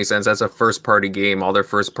make any sense. That's a first-party game. All their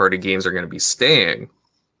first-party games are going to be staying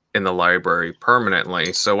in the library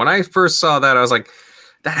permanently. So when I first saw that, I was like,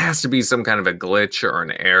 that has to be some kind of a glitch or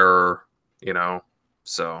an error,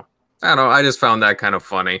 So I don't know. I just found that kind of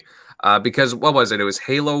funny because what was it? It was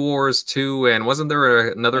Halo Wars 2, and wasn't there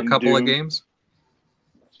another couple of games?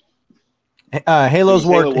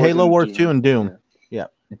 Halo Wars 2 and Doom. Yeah.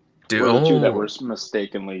 Doom. The two that were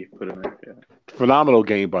mistakenly put in there. Yeah. Phenomenal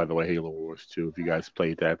game, by the way, Halo Wars 2. If you guys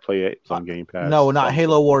played that, play it. It's on Game Pass. No, not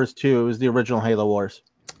Halo Wars 2. It was the original Halo Wars.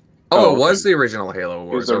 Oh, it was the original Halo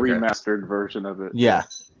Wars. It was a remastered version of it. Yeah.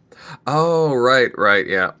 Oh, right,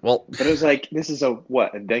 yeah. Well, but it was like, this is a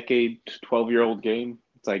decade, 12-year-old game.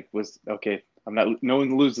 It's like, no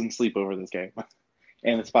one losing sleep over this game.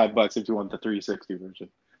 And it's $5 if you want the 360 version.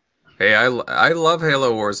 Hey, I love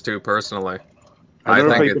Halo Wars 2 personally.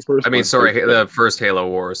 The first Halo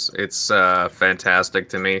Wars. It's fantastic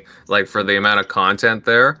to me. Like, for the amount of content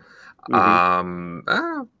there.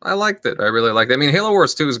 Mm-hmm. I liked it. I really liked it. I mean, Halo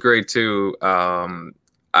Wars 2 is great too.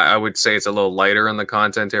 I would say it's a little lighter in the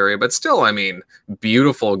content area, but still, I mean,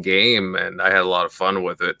 beautiful game, and I had a lot of fun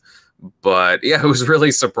with it. But yeah, it was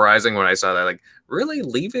really surprising when I saw that. Like, really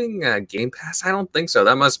leaving Game Pass? I don't think so.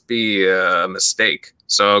 That must be a mistake.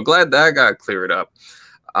 So glad that got cleared up.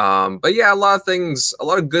 But yeah, a lot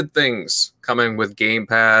of good things coming with Game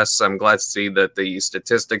Pass. I'm glad to see that the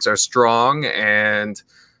statistics are strong, and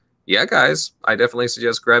yeah, guys, I definitely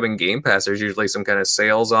suggest grabbing Game Pass. There's usually some kind of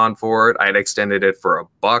sales on for it. I'd extended it for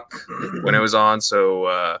 $1 when it was on.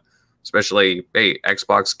 So especially,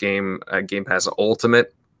 Xbox Game Pass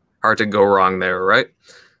Ultimate. Hard to go wrong there, right?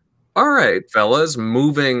 All right, fellas,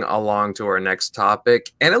 moving along to our next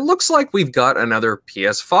topic. And it looks like we've got another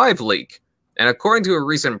PS5 leak. And according to a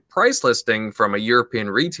recent price listing from a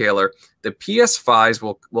European retailer, the PS5s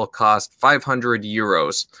will cost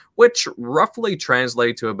 €500, which roughly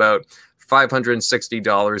translate to about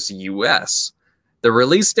 $560 US. The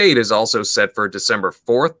release date is also set for December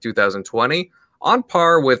 4th, 2020, on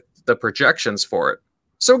par with the projections for it.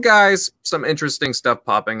 So guys, some interesting stuff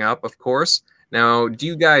popping up, of course. Now, do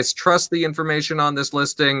you guys trust the information on this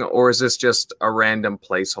listing, or is this just a random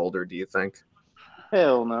placeholder, do you think?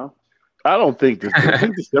 Hell no. I don't think I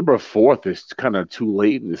think December 4th is kind of too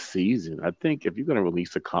late in the season. I think if you're going to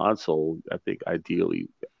release a console, I think ideally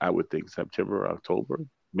I would think September or October.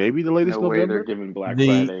 Maybe the latest November. No way they're giving Black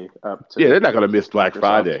Friday up to. Yeah, they're not going to miss Black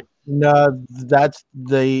Friday. No, that's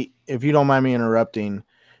if you don't mind me interrupting,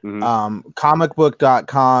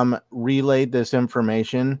 comicbook.com relayed this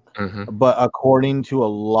information, but according to a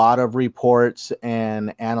lot of reports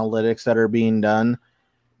and analytics that are being done,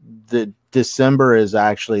 the December is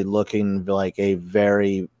actually looking like a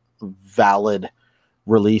very valid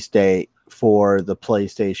release date for the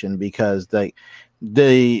PlayStation, because the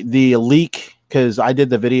leak, because I did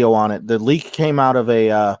the video on it, the leak came out of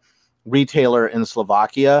a retailer in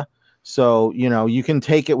Slovakia. So, you can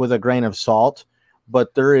take it with a grain of salt,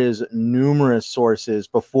 but there is numerous sources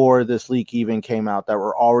before this leak even came out that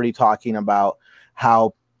were already talking about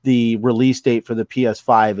how the release date for the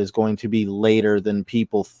PS5 is going to be later than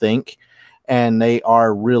people think. And they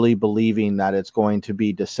are really believing that it's going to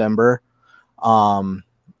be December.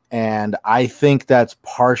 And I think that's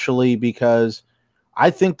partially because I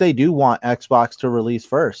think they do want Xbox to release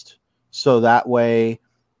first. So that way,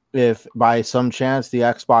 if by some chance the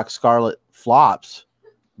Xbox Scarlet flops,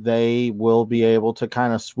 they will be able to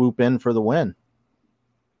kind of swoop in for the win.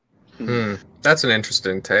 That's an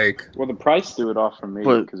interesting take. Well, the price threw it off for me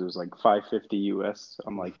But- because it was like 550 US.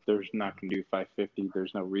 I'm like, there's not going to do 550.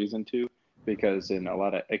 There's no reason to, because in a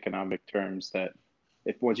lot of economic terms, that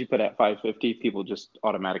if once you put at 550, people just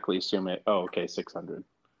automatically assume it. Oh, okay, 600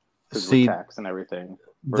 because See, with tax and everything.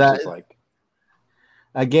 that Versus like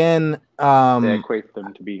again, they equate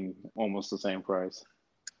them to being almost the same price.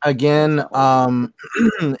 again,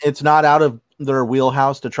 it's not out of their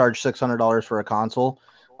wheelhouse to charge $600 for a console.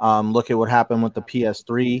 Look at what happened with the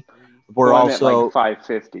PS3. We're Well, I meant also like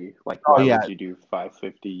 550. Like, Oh, why yeah. would you do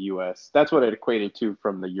 550 US? That's what it equated to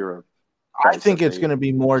from the Europe. I think it's going to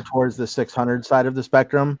be more towards the 600 side of the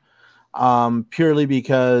spectrum, purely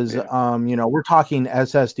because we're talking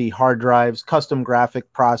SSD hard drives, custom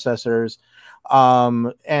graphic processors,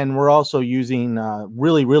 and we're also using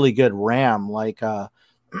really, really good RAM. Like,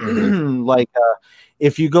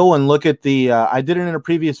 if you go and look at the, I did it in a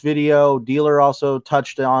previous video. Dealer also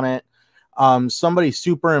touched on it. Somebody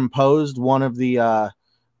superimposed one of the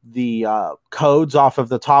codes off of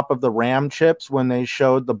the top of the RAM chips when they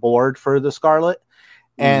showed the board for the Scarlett.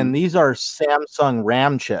 And these are Samsung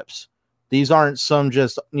RAM chips. These aren't some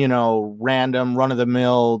just, random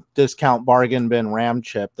run-of-the-mill discount bargain bin RAM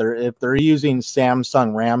chip. If they're using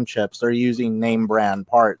Samsung RAM chips, they're using name brand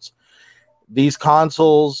parts. These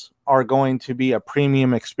consoles are going to be a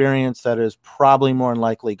premium experience that is probably more than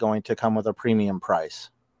likely going to come with a premium price.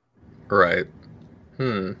 Right.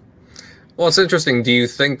 Well, it's interesting. Do you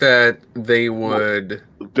think that they would?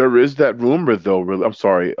 There is that rumor, though. I'm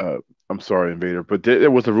sorry, Invader, but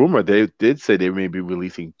there was a rumor. They did say they may be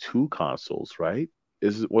releasing 2 consoles, right?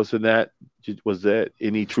 Was that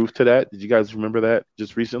any truth to that? Did you guys remember that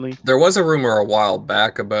just recently? There was a rumor a while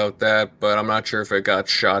back about that, but I'm not sure if it got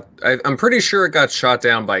shot. I'm pretty sure it got shot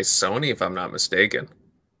down by Sony, if I'm not mistaken.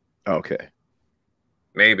 Okay.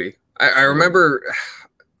 Maybe. I remember.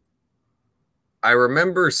 I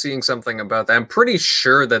remember seeing something about that. I'm pretty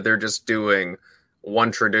sure that they're just doing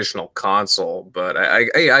one traditional console, but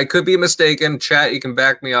I could be mistaken. Chat, you can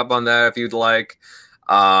back me up on that if you'd like.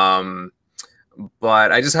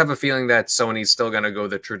 But I just have a feeling that Sony's still going to go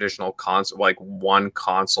the traditional console, like one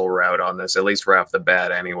console route on this, at least right off the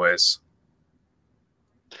bat, anyways.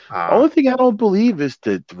 Only thing I don't believe is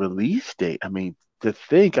the release date. I mean,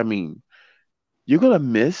 you're gonna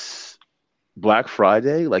miss Black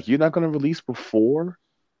Friday. Like, you're not gonna release before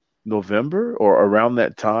November or around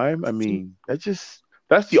that time. I mean, that's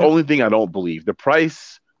the only thing I don't believe. The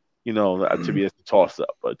price, to me, it's a toss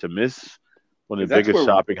up, but to miss one of the biggest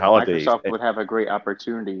shopping holidays. Microsoft would have a great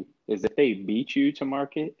opportunity is if they beat you to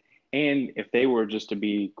market, and if they were just to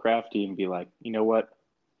be crafty and be like, you know what,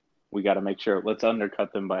 we got to make sure, let's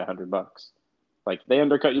undercut them by $100. Like, they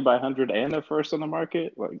undercut you by 100 and they're first on the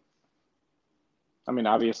market. Like, I mean,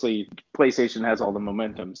 obviously, PlayStation has all the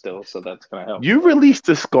momentum still, so that's going to help. You released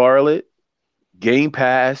the Scarlett, Game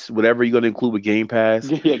Pass, whatever you're going to include with Game Pass.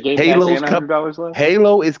 Yeah, Game Pass and $100 left.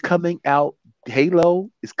 Halo is coming out.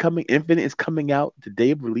 Infinite is coming out the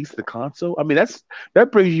day of release of the console. I mean,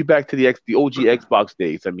 that brings you back to the OG Xbox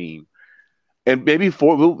days. I mean, and maybe and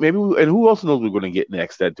who else knows we're going to get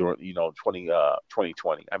next that during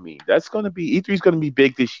 2020. I mean, that's going to be E3 is going to be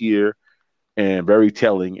big this year and very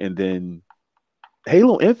telling. And then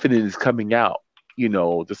Halo Infinite is coming out,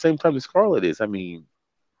 the same time the Scarlett is. I mean,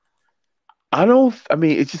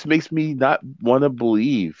 it just makes me not want to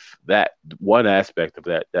believe that one aspect of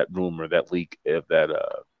that rumor, that leak of that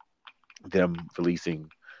them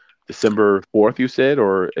releasing December 4th, you said,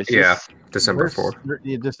 or it's just December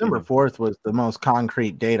 4th. December 4th was the most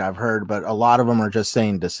concrete date I've heard, but a lot of them are just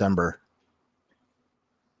saying December.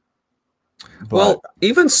 Well,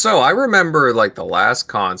 even so, I remember like the last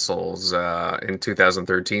consoles in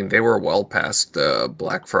 2013, they were well past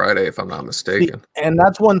Black Friday, if I'm not mistaken. And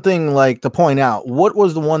that's one thing, like, to point out, what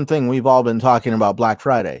was the one thing we've all been talking about Black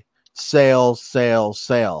Friday? Sale, sale,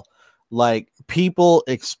 sale. Like, people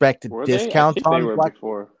expect discounts on Black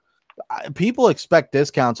Friday. People expect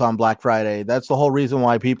discounts on Black Friday. That's the whole reason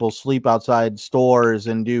why people sleep outside stores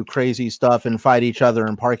and do crazy stuff and fight each other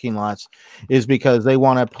in parking lots, is because they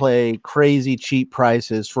want to pay crazy cheap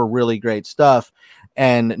prices for really great stuff.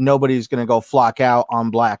 And nobody's going to go flock out on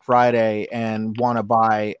Black Friday and want to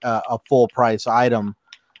buy a full price item.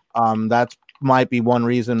 That might be one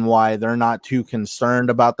reason why they're not too concerned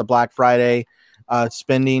about the Black Friday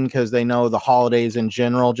spending, because they know the holidays in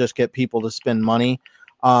general just get people to spend money.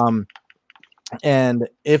 And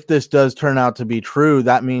if this does turn out to be true,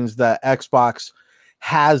 that means that Xbox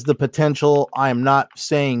has the potential, I'm not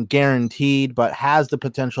saying guaranteed, but has the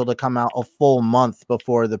potential to come out a full month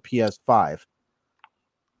before the PS5.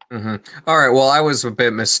 All right. Well, I was a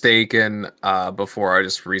bit mistaken before I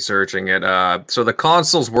just researching it. So the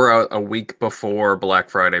consoles were out a week before Black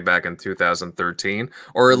Friday back in 2013,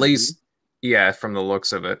 or at least, yeah, from the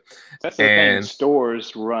looks of it. That's the thing.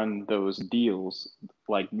 Stores run those deals.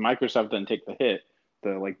 Like Microsoft doesn't take the hit.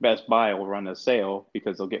 The like Best Buy will run a sale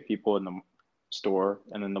because they'll get people in the store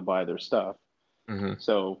and then they'll buy their stuff.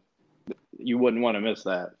 So you wouldn't want to miss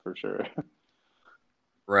that for sure.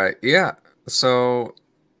 Right. Yeah. So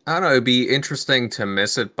I don't know. It'd be interesting to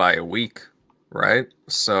miss it by a week, right?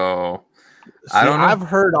 So I don't know. I've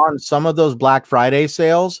heard on some of those Black Friday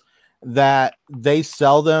sales that they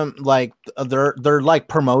sell them like they're like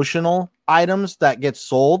promotional items that get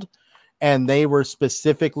sold, and they were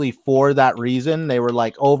specifically for that reason. They were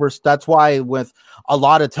like that's why with a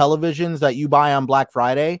lot of televisions that you buy on Black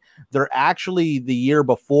Friday, they're actually the year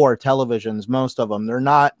before televisions. Most of them, they're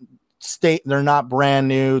not brand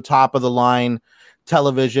new top of the line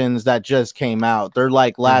televisions that just came out. They're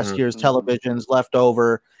like last year's televisions left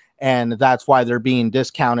over, and that's why they're being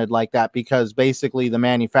discounted like that, because basically the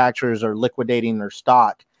manufacturers are liquidating their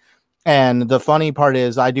stock. And the funny part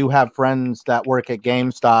is I do have friends that work at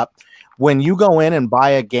GameStop. When you go in and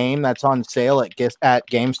buy a game that's on sale at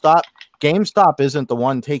GameStop, GameStop isn't the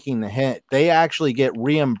one taking the hit. They actually get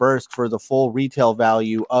reimbursed for the full retail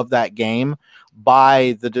value of that game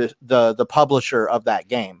by the publisher of that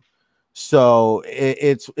game. So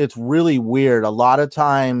it's really weird. A lot of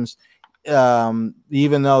times,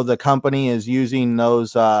 even though the company is using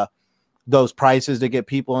those prices to get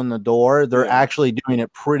people in the door, they're actually doing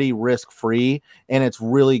it pretty risk-free, and it's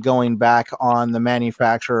really going back on the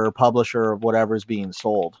manufacturer or publisher of whatever's being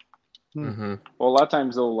sold. Well, a lot of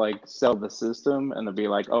times they'll like sell the system and they'll be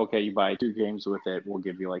like, okay, you buy 2 games with it, we'll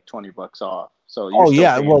give you like $20 off. So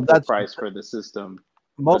you're that's the price for the system.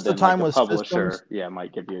 Most of the time with publisher, systems,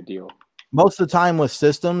 might give you a deal. Most of the time with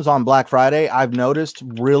systems on Black Friday, I've noticed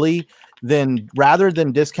really then rather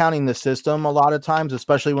than discounting the system a lot of times,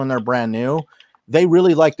 especially when they're brand new, they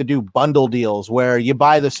really like to do bundle deals where you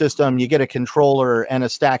buy the system, you get a controller and a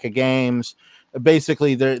stack of games.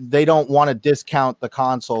 Basically, they don't want to discount the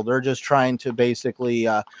console. They're just trying to basically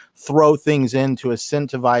throw things in to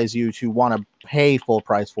incentivize you to want to pay full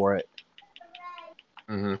price for it.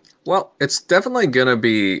 Well, it's definitely going to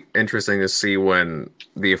be interesting to see when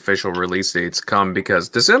the official release dates come, because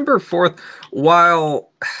December 4th,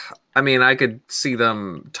 while I mean, I could see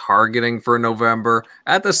them targeting for November,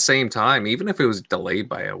 at the same time, even if it was delayed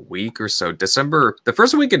by a week or so, the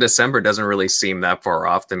first week of December doesn't really seem that far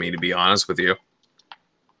off to me, to be honest with you.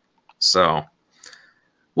 So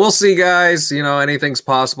we'll see, guys. Anything's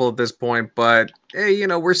possible at this point, but hey,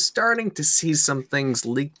 we're starting to see some things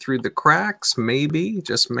leak through the cracks, maybe,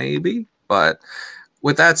 just maybe. But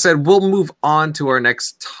with that said, we'll move on to our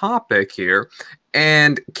next topic here.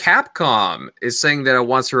 And Capcom is saying that it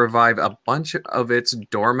wants to revive a bunch of its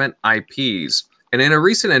dormant IPs. And in a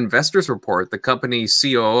recent investors report, the company's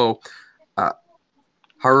COO,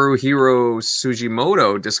 Haruhiro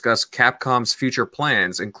Sugimoto, discussed Capcom's future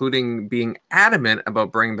plans, including being adamant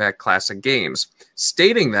about bringing back classic games,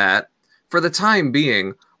 stating that, for the time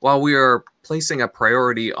being, while we are placing a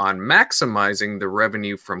priority on maximizing the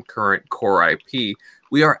revenue from current core IP,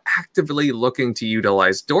 we are actively looking to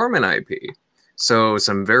utilize dormant IP. So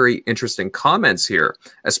some very interesting comments here,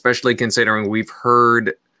 especially considering we've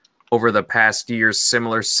heard over the past years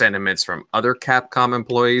similar sentiments from other Capcom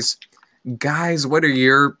employees. Guys, what are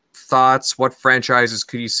your thoughts? What franchises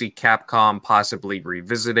could you see Capcom possibly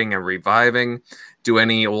revisiting and reviving? Do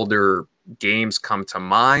any older games come to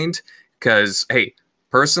mind? Because, hey,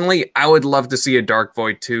 personally, I would love to see a Dark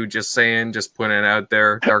Void 2, just saying, just putting it out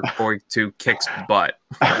there. Dark Void 2 kicks butt.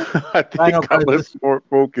 I think I was more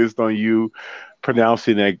focused on you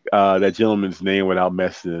pronouncing that gentleman's name without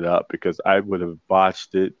messing it up, because I would have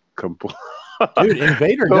botched it completely. Dude,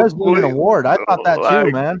 Invader does win an award. I thought that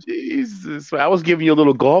too, man. Jesus, I was giving you a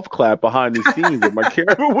little golf clap behind the scenes, but my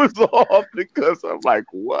camera was off because I'm like,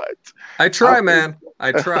 what? I try, man.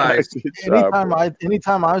 I try.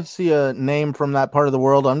 Anytime I see a name from that part of the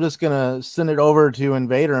world, I'm just gonna send it over to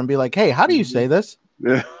Invader and be like, "Hey, how do you say this?"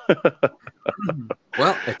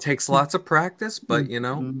 Well, it takes lots of practice, but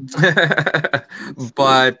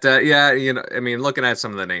but I mean, looking at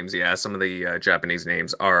some of the names, some of the Japanese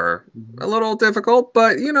names are a little difficult,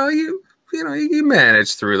 but you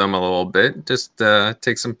manage through them a little bit. Just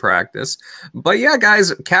take some practice. But yeah,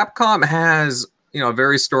 guys, Capcom has a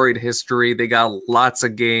very storied history. They got lots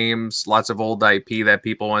of games, lots of old IP that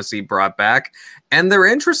people want to see brought back, and they're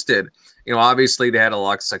interested. You know, obviously they had a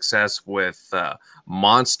lot of success with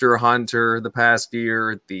Monster Hunter the past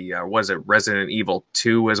year. The was it Resident Evil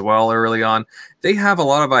 2 as well early on. They have a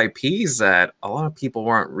lot of IPs that a lot of people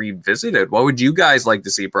weren't revisited. What would you guys like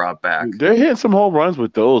to see brought back? They're hitting some home runs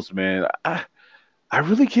with those, man. I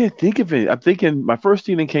really can't think of it. I'm thinking my first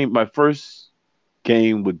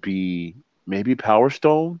game would be maybe Power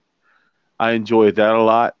Stone. I enjoyed that a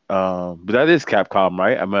lot. But that is Capcom,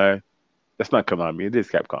 right? That's not Konami. It is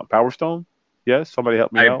Capcom. Power Stone? Yes. Somebody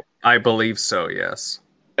help me out. I believe so. Yes.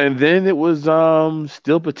 And then it was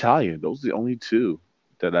Steel Battalion. Those are the only two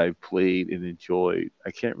that I played and enjoyed.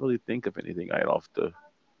 I can't really think of anything right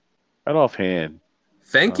offhand.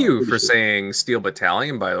 Thank you for saying Steel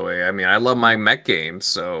Battalion, by the way. I mean, I love my mech games,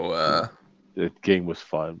 so the game was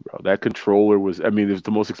fun, bro. That controller was, I mean, it was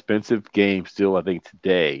the most expensive game still, I think,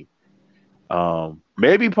 today.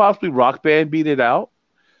 Maybe possibly Rock Band beat it out,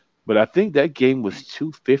 but I think that game was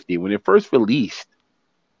 $250 when it first released.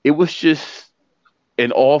 It was just an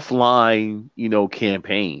offline,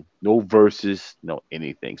 campaign, no versus, no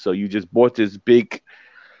anything. So you just bought this big,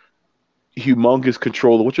 humongous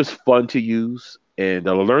controller, which was fun to use, and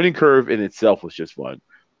the learning curve in itself was just fun.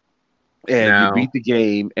 And you beat the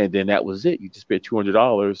game, and then that was it. You just spent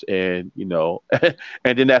 $200, and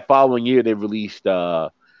and then that following year they released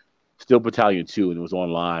Steel Battalion 2, and it was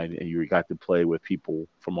online, and you got to play with people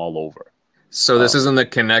from all over. So this isn't the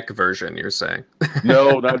Kinect version, you're saying?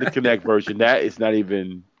 No, not the Kinect version. That is not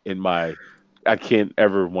even in my. I can't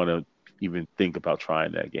ever want to even think about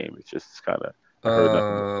trying that game. It's just kind of.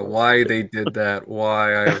 Why they did that?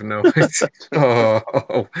 Why I have no idea.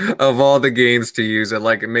 Of all the games to use it,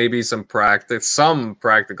 like maybe some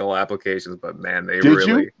practical applications, but man,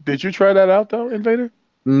 did you try that out though, Invader?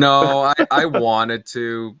 No, I wanted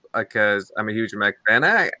to because I'm a huge mech fan.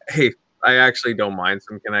 I actually don't mind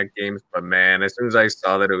some Kinect games, but man, as soon as I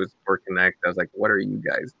saw that it was for Kinect, I was like, what are you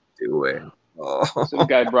guys doing? Some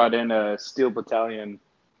guy brought in a Steel Battalion,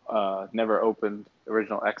 never opened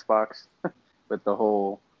original Xbox with the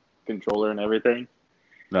whole controller and everything.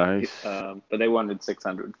 Nice. But they wanted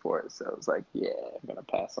 $600 for it, so I was like, yeah, I'm gonna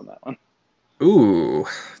pass on that one. Ooh,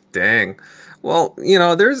 dang. Well,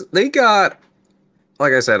 they got,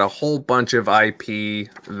 like I said, a whole bunch of IP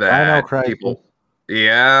that people.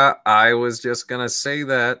 Yeah, I was just gonna say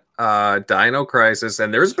that Dino Crisis,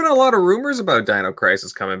 and there's been a lot of rumors about Dino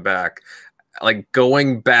Crisis coming back, like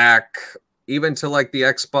going back even to like the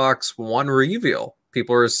Xbox One reveal.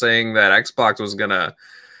 People are saying that Xbox was gonna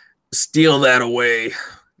steal that away,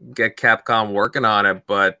 get Capcom working on it,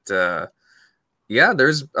 but yeah,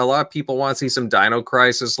 there's a lot of people want to see some Dino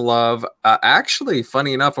Crisis love. Actually,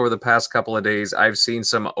 funny enough, over the past couple of days, I've seen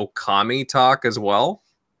some Okami talk as well.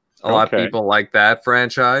 A lot of people like that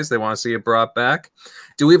franchise. They want to see it brought back.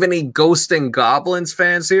 Do we have any Ghosts and Goblins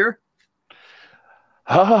fans here?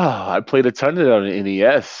 I played a ton of that on the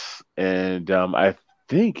NES, and I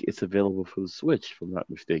think it's available for the Switch, if I'm not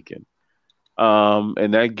mistaken.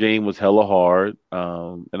 And that game was hella hard,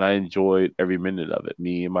 and I enjoyed every minute of it.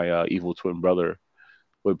 Me and my evil twin brother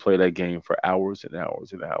would play that game for hours and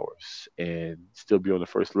hours and hours, and still be on the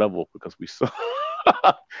first level because we suck.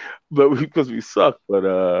 Because we suck.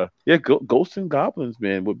 But yeah, Ghosts and Goblins,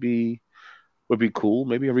 man, would be cool.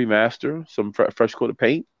 Maybe a remaster, some fresh coat of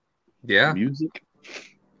paint. Yeah, music.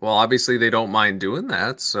 Well, obviously they don't mind doing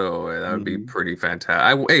that, so that would be pretty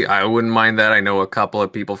fantastic. I wouldn't mind that. I know a couple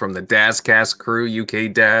of people from the DazCast crew,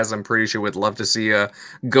 UK Daz, I'm pretty sure would love to see a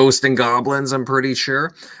Ghost and Goblins, I'm pretty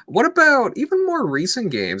sure. What about even more recent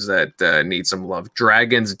games that need some love?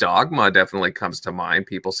 Dragon's Dogma definitely comes to mind.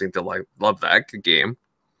 People seem to love that game.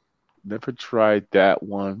 Never tried that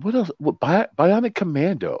one. What else? Bionic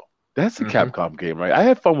Commando. That's a Capcom game, right? I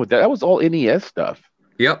had fun with that. That was all NES stuff.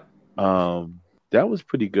 Yep. That was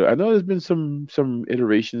pretty good. I know there's been some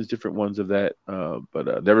iterations, different ones of that,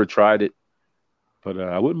 but never tried it. But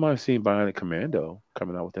I wouldn't mind seeing Bionic Commando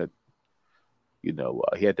coming out with that.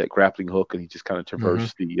 He had that grappling hook, and he just kind of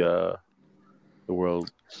traversed the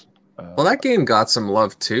world. Well, that game got some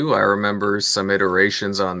love too. I remember some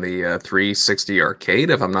iterations on the 360 arcade,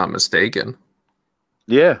 if I'm not mistaken.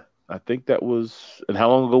 Yeah, I think that was. And how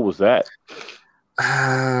long ago was that?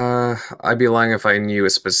 I'd be lying if I knew a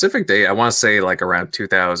specific date. I want to say like around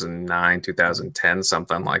 2009, 2010,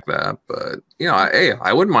 something like that. But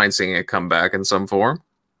I wouldn't mind seeing it come back in some form.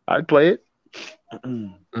 I'd play it.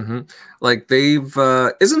 Like they've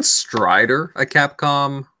isn't Strider a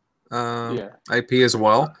Capcom IP as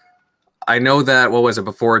well? I know that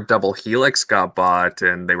before Double Helix got bought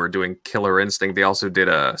and they were doing Killer Instinct, they also did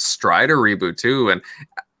a Strider reboot too, and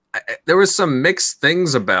there was some mixed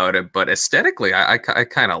things about it, but aesthetically, I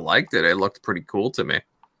kind of liked it. It looked pretty cool to me.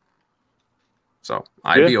 So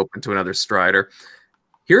I'd be open to another Strider.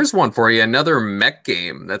 Here's one for you, another mech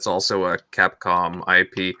game that's also a Capcom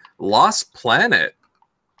IP, Lost Planet.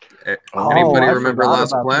 Anybody remember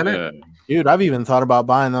Lost Planet? Yeah. Dude, I've even thought about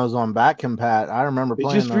buying those on back compat. I remember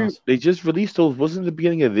playing those. They just released those. Wasn't the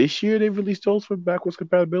beginning of this year they released those for backwards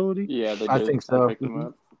compatibility? Yeah, they did. I think so. I picked them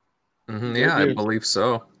up. Yeah, I believe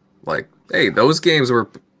so. Like, hey, those games were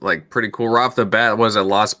like pretty cool. Right off the bat, was it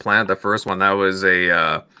Lost Planet? The first one that was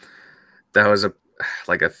a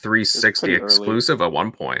like a 360 exclusive at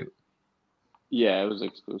one point. Yeah, it was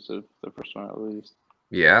exclusive. The first one at least.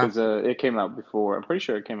 Yeah, because it came out before. I'm pretty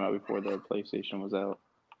sure it came out before the PlayStation was out.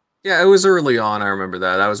 Yeah, it was early on. I remember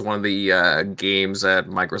that. That was one of the games that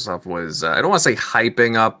Microsoft was. I don't want to say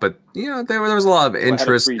hyping up, but there was a lot of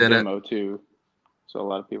interest it had a free in demo too, so a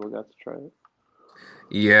lot of people got to try it.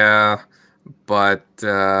 Yeah, but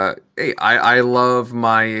hey, I love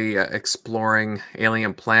my exploring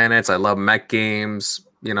alien planets. I love mech games.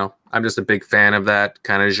 I'm just a big fan of that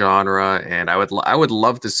kind of genre, and I would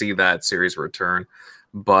love to see that series return,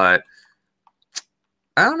 but.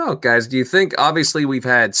 I don't know, guys. Do you think, obviously, we've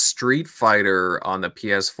had Street Fighter on the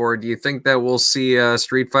PS4. Do you think that we'll see a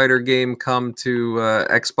Street Fighter game come to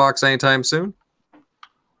Xbox anytime soon?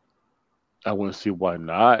 I want to see why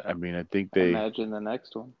not. I mean, I think they... Imagine the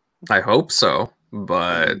next one. I hope so,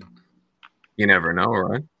 but you never know,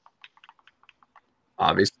 right?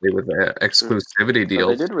 Obviously, with the exclusivity deal.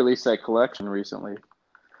 They did release that collection recently,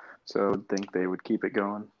 so I would think they would keep it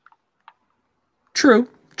going. True.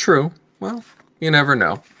 Well... You never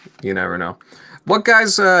know. What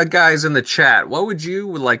guys in the chat, what would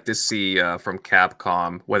you like to see from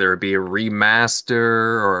Capcom, whether it be a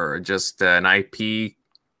remaster or just an IP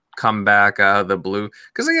comeback out of the blue?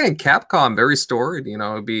 Because again, Capcom, very storied.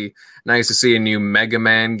 It'd be nice to see a new Mega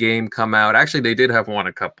Man game come out. Actually, they did have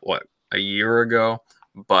one a year ago.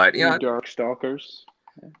 But Darkstalkers.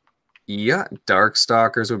 Yeah,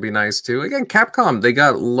 Darkstalkers would be nice too. Again, Capcom, they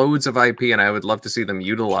got loads of IP, and I would love to see them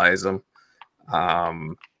utilize them.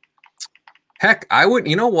 Heck, I would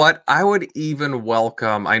even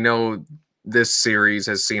welcome, I know this series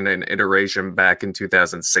has seen an iteration back in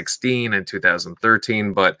 2016 and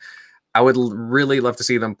 2013, but I would really love to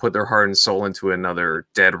see them put their heart and soul into another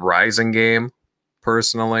Dead Rising game,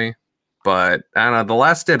 personally. But I don't know, the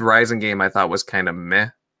last Dead Rising game I thought was kind of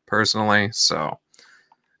meh, personally. So,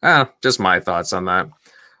 just my thoughts on that.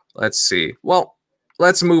 Let's see. Well,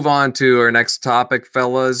 let's move on to our next topic,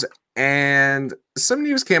 fellas. And some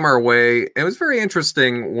news came our way. It was very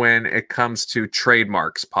interesting when it comes to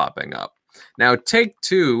trademarks popping up. Now,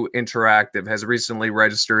 Take-Two Interactive has recently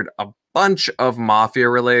registered a bunch of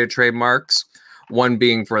Mafia-related trademarks, one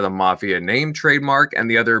being for the Mafia name trademark and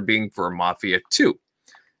the other being for Mafia 2.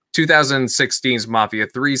 2016's Mafia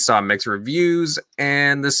 3 saw mixed reviews,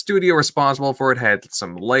 and the studio responsible for it had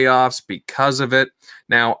some layoffs because of it.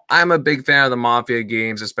 Now, I'm a big fan of the Mafia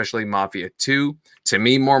games, especially Mafia 2. To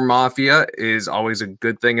me, more Mafia is always a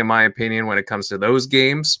good thing, in my opinion, when it comes to those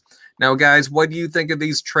games. Now, guys, what do you think of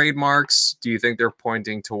these trademarks? Do you think they're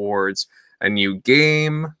pointing towards a new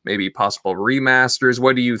game, maybe possible remasters?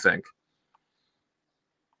 What do you think?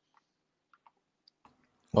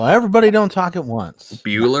 Well, everybody don't talk at once.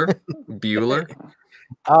 Bueller?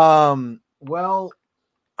 Well,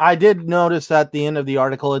 I did notice at the end of the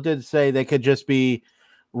article, it did say they could just be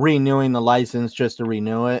renewing the license just to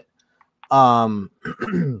renew it. But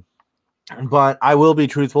I will be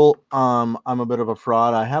truthful. I'm a bit of a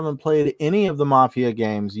fraud. I haven't played any of the Mafia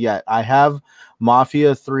games yet. I have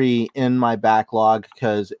Mafia 3 in my backlog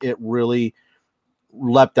because it really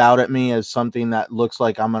leapt out at me as something that looks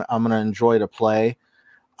like I'm gonna enjoy to play.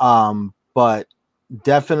 But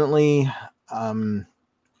definitely,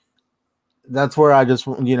 that's where I just,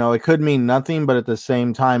 it could mean nothing, but at the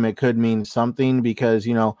same time, it could mean something because,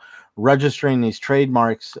 registering these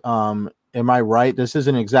trademarks, am I right? This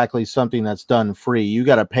isn't exactly something that's done free. You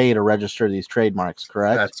got to pay to register these trademarks,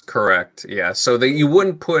 correct? That's correct. Yeah. So that you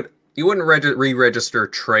wouldn't re-register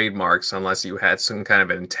trademarks unless you had some kind of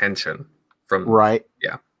intention from. Right.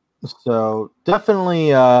 Yeah. So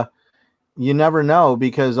definitely, you never know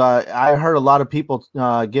because I heard a lot of people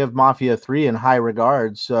give Mafia 3 in high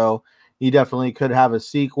regards. So you definitely could have a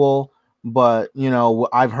sequel. But,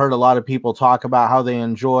 I've heard a lot of people talk about how they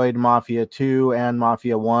enjoyed Mafia 2 and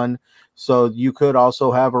Mafia 1. So you could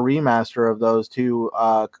also have a remaster of those two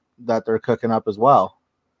that they're cooking up as well.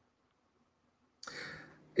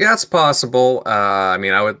 Yeah, it's possible.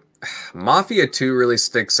 Mafia 2 really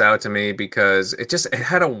sticks out to me because it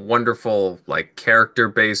had a wonderful character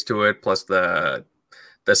base to it, plus the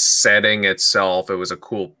setting itself. It was a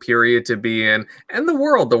cool period to be in, and the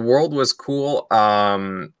world was cool.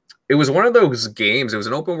 it was one of those games. It was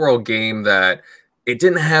an open world game that it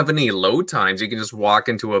didn't have any load times. You can just walk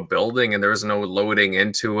into a building and there's no loading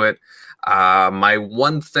into it. My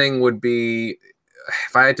one thing would be,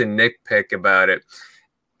 if I had to nitpick about it,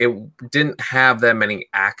 it didn't have that many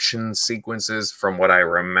action sequences from what I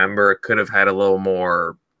remember. It could have had a little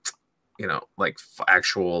more, like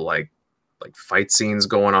actual like fight scenes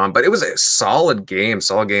going on, but it was a solid game.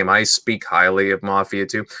 I speak highly of Mafia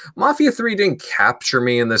 2. Mafia 3 didn't capture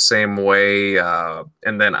me in the same way.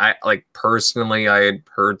 And then I personally, I had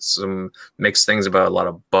heard some mixed things about a lot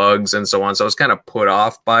of bugs and so on. So I was kind of put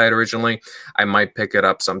off by it originally. I might pick it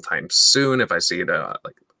up sometime soon if I see it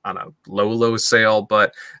on a low sale.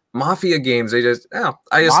 But Mafia games, I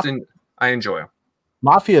enjoy them.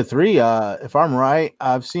 Mafia 3, if I'm right,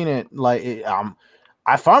 I've seen it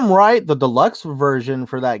if I'm right, the deluxe version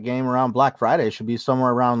for that game around Black Friday should be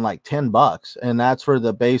somewhere around like $10, and that's for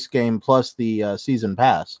the base game plus the season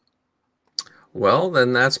pass. Well,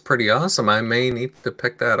 then that's pretty awesome. I may need to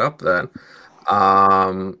pick that up then.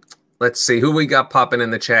 Let's see who we got popping in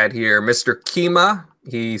the chat here. Mr. Kima,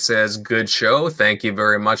 he says, good show. Thank you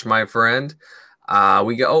very much, my friend.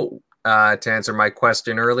 To answer my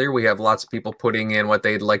question earlier, we have lots of people putting in what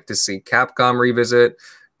they'd like to see Capcom revisit.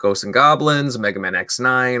 Ghosts and Goblins, Mega Man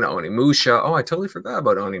X9, Onimusha. Oh, I totally forgot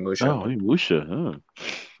about Onimusha. Oh, Onimusha, huh?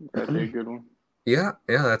 That'd be a good one. Yeah,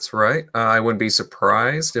 that's right. I wouldn't be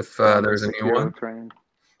surprised if there's a new one. Train.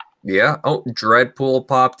 Yeah. Oh, Dreadpool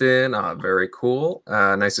popped in. Very cool.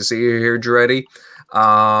 Nice to see you here, Dreddy.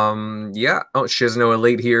 Yeah. Oh, Shizno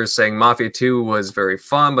Elite here saying Mafia 2 was very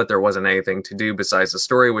fun, but there wasn't anything to do besides the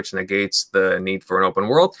story, which negates the need for an open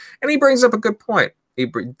world. And he brings up a good point. He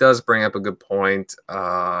does bring up a good point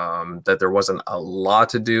that there wasn't a lot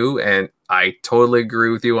to do, and I totally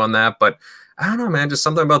agree with you on that. But I don't know, man, just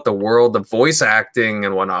something about the world, the voice acting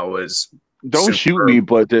and whatnot was. Don't shoot me,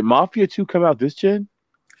 but did Mafia 2 come out this gen?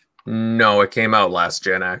 No, it came out last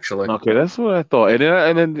gen, actually. Okay, that's what I thought.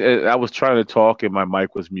 And then I was trying to talk and my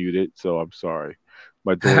mic was muted, so I'm sorry.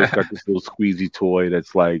 My daughter's got this little squeezy toy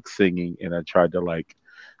that's like singing, and I tried to like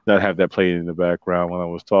not have that playing in the background when I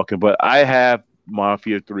was talking. But I have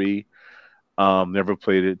Mafia 3. Never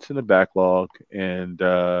played it. It's in the backlog. And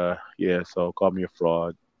so call me a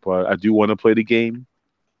fraud. But I do want to play the game.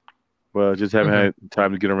 But just haven't had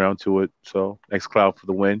time to get around to it. So xCloud for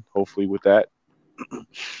the win, hopefully with that.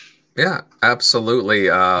 Yeah, absolutely.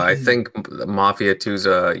 I think Mafia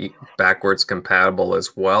 2's backwards compatible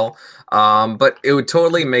as well. But it would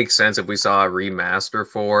totally make sense if we saw a remaster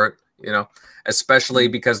for it, especially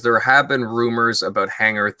because there have been rumors about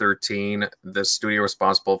Hangar 13, the studio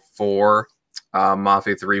responsible for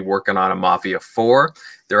Mafia 3, working on a Mafia 4.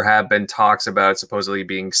 There have been talks about it supposedly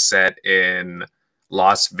being set in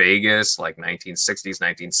Las Vegas, like 1960s,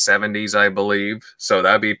 1970s, I believe. So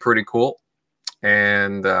that'd be pretty cool.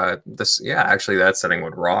 And actually that setting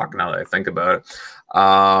would rock now that I think about it.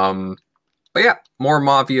 But yeah, more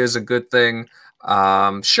Mafia is a good thing.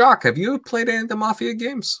 Shock, have you played any of the Mafia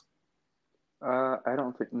games? I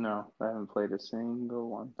haven't played a single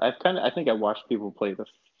one. I think I watched people play the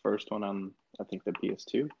first one on, I think, the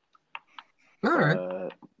PS2. All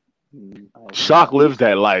right. Shock lives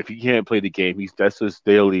that life. He can't play the game. That's his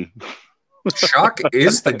daily. Shock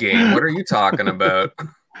is the game. What are you talking about?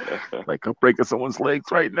 Like, I'm breaking someone's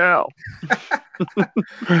legs right now. I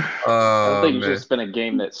don't think it's just been a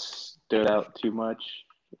game that stood out too much.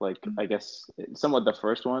 Like, I guess somewhat the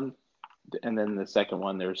first one, and then the second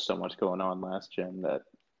one, there's so much going on last gen that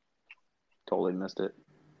totally missed it.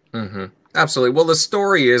 Mm-hmm. Absolutely. Well, the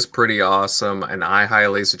story is pretty awesome, and I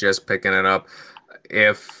highly suggest picking it up.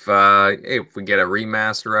 If we get a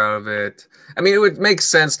remaster out of it, I mean, it would make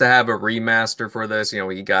sense to have a remaster for this.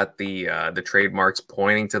 You got the trademarks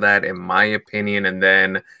pointing to that, in my opinion, and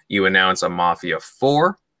then you announce a Mafia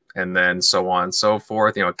 4, and then so on and so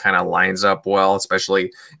forth. It kind of lines up well,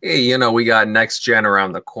 especially, we got next gen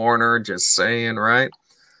around the corner. Just saying, right?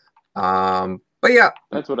 But yeah,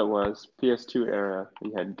 that's what it was. PS2 era.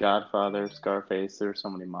 You had Godfather, Scarface. There's so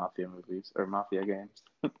many Mafia movies or Mafia games.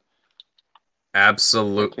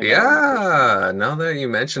 Absolutely. Yeah. Now that you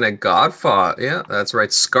mention it, Godfather. Yeah, that's right.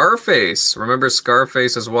 Scarface. Remember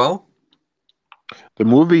Scarface as well? The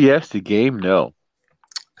movie, yes. The game, no.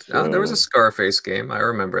 So... there was a Scarface game. I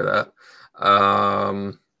remember that.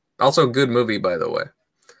 Also a good movie, by the way.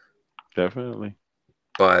 Definitely.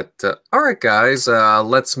 But all right, guys,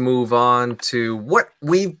 let's move on to what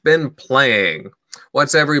we've been playing.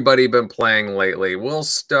 What's everybody been playing lately? We'll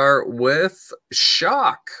start with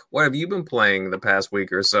Shock. What have you been playing the past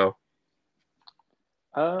week or so?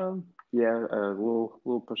 Little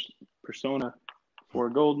Persona 4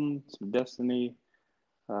 Golden, some Destiny,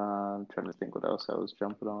 I'm trying to think what else I was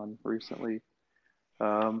jumping on recently.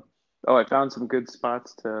 I found some good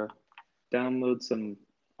spots to download some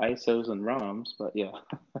ISOs and ROMs, but yeah,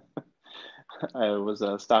 I was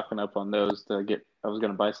stocking up on those to get. I was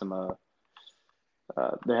gonna buy some.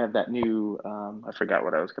 They have that new. I forgot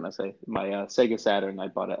what I was gonna say. My Sega Saturn. I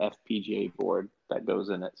bought a FPGA board that goes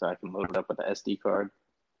in it, so I can load it up with the SD card.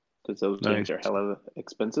 Because those games are hella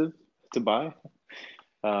expensive to buy.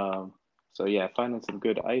 So yeah, finding some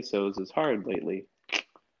good ISOs is hard lately.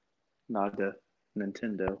 Not the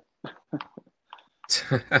Nintendo.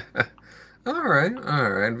 All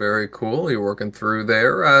right, very cool. You're working through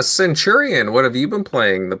there. Centurion, what have you been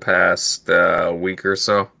playing the past week or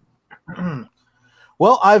so?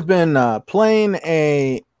 Well, I've been playing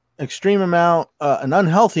an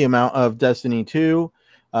unhealthy amount of Destiny 2.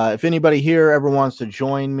 If anybody here ever wants to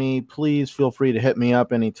join me, please feel free to hit me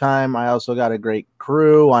up anytime. I also got a great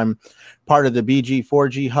crew. I'm part of the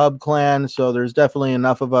BG4G Hub clan, so there's definitely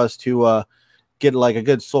enough of us to get like a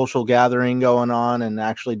good social gathering going on and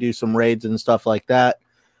actually do some raids and stuff like that.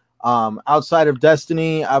 Outside of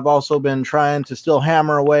Destiny, I've also been trying to still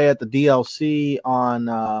hammer away at the DLC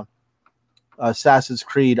on Assassin's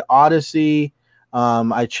Creed Odyssey.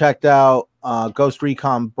 I checked out Ghost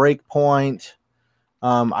Recon Breakpoint.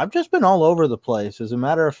 I've just been all over the place. As a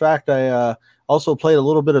matter of fact, I also played a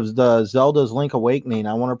little bit of the Zelda's Link Awakening.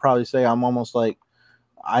 I want to probably say I'm almost like,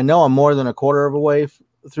 I know I'm more than a quarter of a way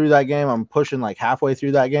through that game. I'm pushing like halfway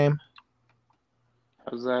through that game.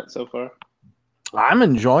 How's that so far? I'm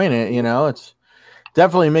enjoying it. You know, it's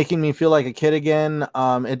definitely making me feel like a kid again.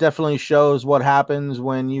 It definitely shows what happens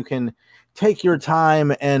when you can take your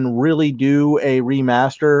time and really do a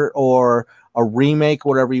remaster or a remake,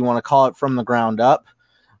 whatever you want to call it, from the ground up,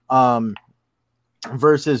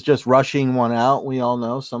 versus just rushing one out. We all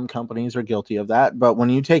know some companies are guilty of that, but when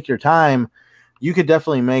you take your time, you could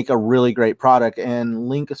definitely make a really great product, and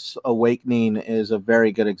Link's Awakening is a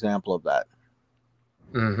very good example of that.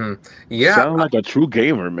 Mm-hmm. Yeah, sound like a true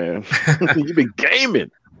gamer, man. You've been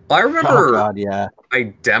gaming. I remember. Oh God, yeah.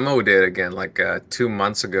 I demoed it again like 2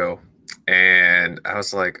 months ago, and I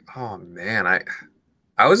was like, oh man,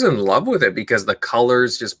 I was in love with it because the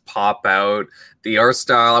colors just pop out, the art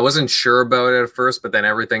style. I wasn't sure about it at first, but then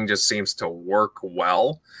everything just seems to work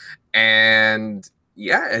well. And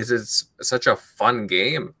yeah, it's such a fun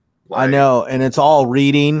game. I know, and it's all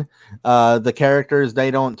reading. The characters,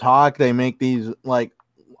 they don't talk. They make these like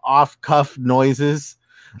off-cuff noises.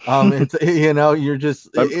 It's, you know, you're just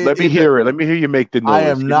let me hear it. Let me hear you make the noise. I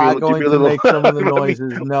am not going to make some of the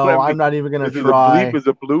noises. No, I'm not even going to try. Is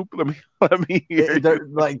a bloop? Let me hear it.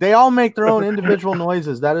 Like they all make their own individual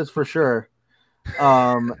noises. That is for sure. He's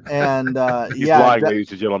yeah, lying,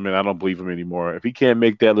 ladies and gentlemen. I don't believe him anymore. If he can't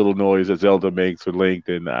make that little noise that Zelda makes for Link,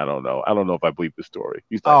 then I don't know. I don't know if I believe the story.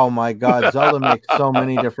 Oh my God, Zelda makes so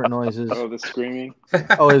many different noises. Oh, the screaming.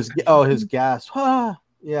 His gasp.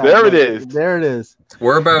 Yeah, there it is. There it is.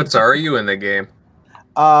 Whereabouts are you in the game?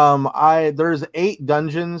 There's 8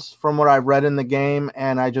 dungeons from what I've read in the game,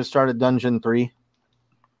 and I just started dungeon 3.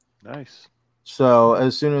 Nice. So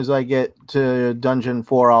as soon as I get to dungeon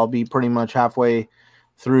 4, I'll be pretty much halfway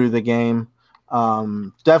through the game.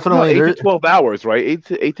 Definitely 8 to 12 hours, right?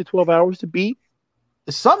 8 to 12 hours to beat.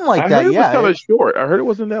 Something like I that. heard it yeah, was kind of short. I heard it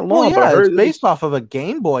wasn't that long. Well, yeah, but I heard it's based off of a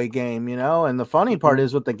Game Boy game, you know. And the funny part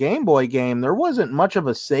is, with the Game Boy game, there wasn't much of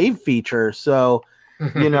a save feature, so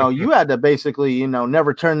you know, you had to basically, you know,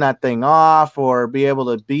 never turn that thing off or be able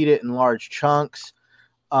to beat it in large chunks.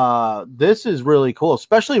 This is really cool,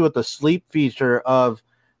 especially with the sleep feature of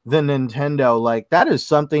the Nintendo. Like, that is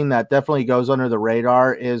something that definitely goes under the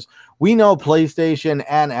radar. Is we know PlayStation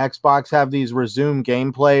and Xbox have these resume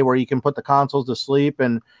gameplay where you can put the consoles to sleep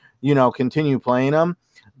and, you know, continue playing them.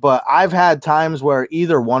 But I've had times where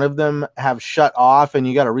either one of them have shut off and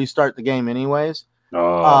you got to restart the game anyways.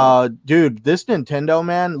 Dude, this Nintendo,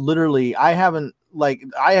 man, literally, I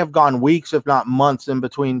have gone weeks, if not months, in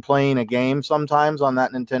between playing a game sometimes on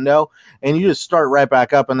that Nintendo, and you just start right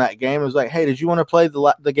back up in that game. It was like, hey, did you want to play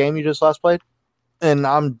the game you just last played? And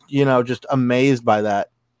I'm, you know, just amazed by that.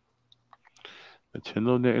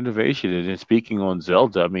 Nintendo innovation. And then speaking on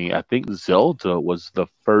Zelda, I mean, I think Zelda was the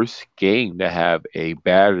first game to have a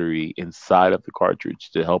battery inside of the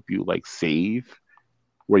cartridge to help you like save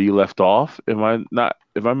where you left off. Am I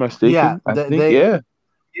mistaken? Yeah,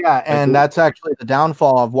 Yeah, and that's actually the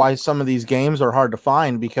downfall of why some of these games are hard to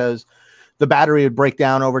find, because the battery would break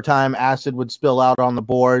down over time, acid would spill out on the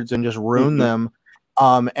boards and just ruin them.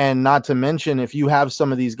 And not to mention, if you have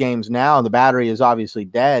some of these games now, the battery is obviously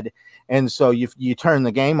dead. And so you turn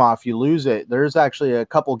the game off, you lose it. There's actually a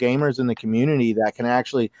couple gamers in the community that can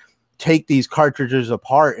actually take these cartridges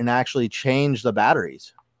apart and actually change the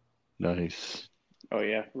batteries. Nice. Oh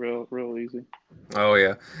yeah, real easy. Oh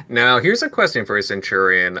yeah. Now here's a question for you,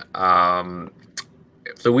 Centurion.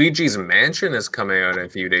 Luigi's Mansion is coming out in a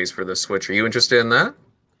few days for the Switch. Are you interested in that?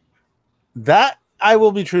 That, I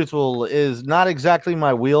will be truthful, is not exactly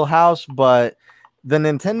my wheelhouse, but the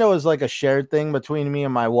Nintendo is like a shared thing between me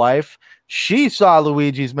and my wife. She saw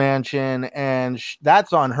Luigi's Mansion, and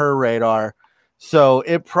that's on her radar. So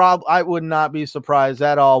I would not be surprised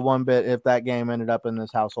at all one bit if that game ended up in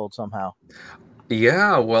this household somehow.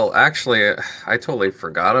 Yeah, well, actually, I totally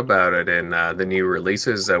forgot about it in the new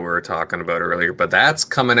releases that we were talking about earlier. But that's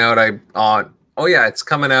coming out Oh yeah, it's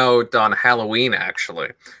coming out on Halloween actually,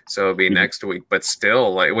 so it'll be next week. But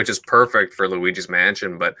still, like, which is perfect for Luigi's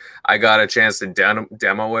Mansion. But I got a chance to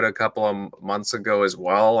demo it a couple of months ago as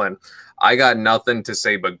well, and I got nothing to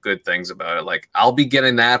say but good things about it. Like, I'll be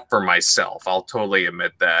getting that for myself. I'll totally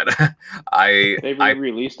admit that. They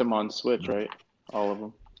re-released them on Switch, right? All of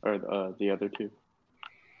them, or the other two.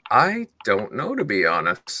 I don't know, to be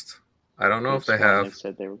honest. I don't know if they have. They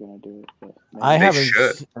said they were going to do it. But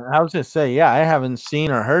I was just say, yeah, I haven't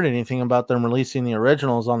seen or heard anything about them releasing the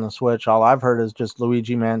originals on the Switch. All I've heard is just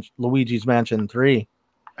Luigi's Mansion 3.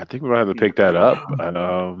 I think we're gonna have to pick that up.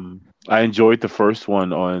 I enjoyed the first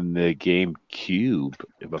one on the GameCube.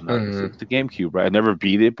 If I'm not mistaken, the GameCube, right? I never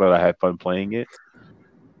beat it, but I had fun playing it.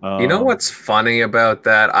 You know what's funny about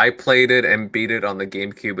that? I played it and beat it on the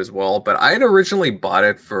GameCube as well, but I had originally bought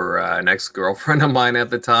it for an ex-girlfriend of mine at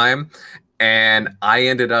the time, and I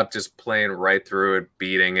ended up just playing right through it,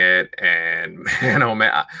 beating it, and man, oh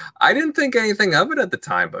man, I didn't think anything of it at the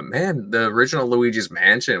time, but man, the original Luigi's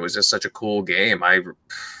Mansion was just such a cool game. I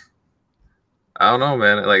don't know,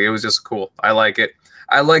 man. Like, it was just cool. I like it.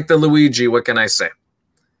 I like the Luigi. What can I say?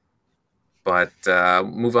 But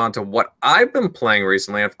move on to what I've been playing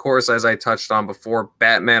recently. Of course, as I touched on before,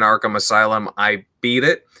 Batman Arkham Asylum, I beat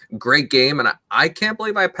it. Great game, and I can't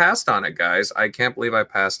believe I passed on it, guys. I can't believe I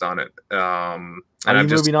passed on it. Are you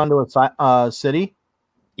moving on to a City?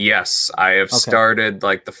 Yes, I have started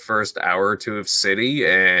like the first hour or two of City,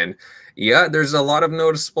 and yeah, there's a lot of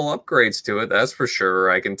noticeable upgrades to it. That's for sure.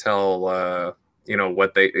 I can tell. You know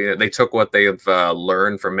what they took what they've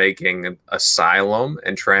learned from making Asylum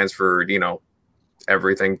and transferred, you know,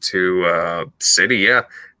 everything to City. Yeah,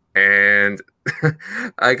 and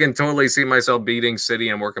I can totally see myself beating City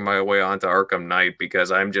and working my way onto Arkham Knight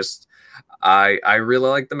because I really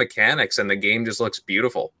like the mechanics and the game just looks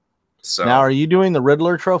beautiful. So now, are you doing the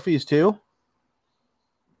Riddler trophies too?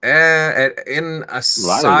 In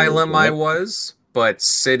Asylum, I was, but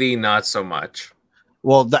City not so much.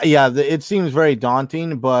 Well, it seems very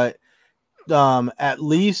daunting, but at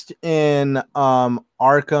least in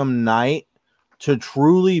Arkham Knight, to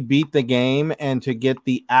truly beat the game and to get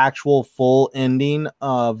the actual full ending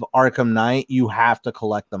of Arkham Knight, you have to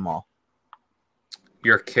collect them all.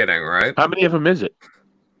 You're kidding, right? How many of them is it?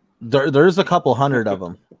 There's a couple hundred of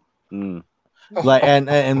them. Like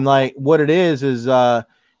and like what it is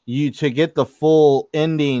you to get the full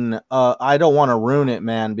ending. I don't want to ruin it,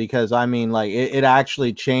 man, because I mean, like, it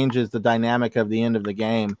actually changes the dynamic of the end of the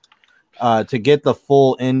game. To get the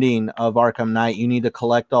full ending of Arkham Knight, you need to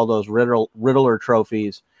collect all those Riddler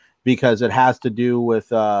trophies because it has to do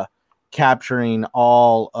with capturing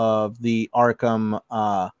all of the Arkham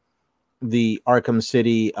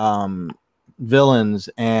City villains,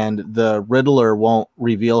 and the Riddler won't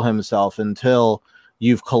reveal himself until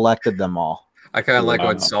you've collected them all. I kind of like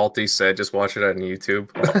what Salty said. Just watch it on YouTube.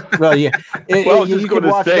 Well, yeah. I was just going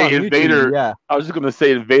to say, Invader. Yeah. I was just going to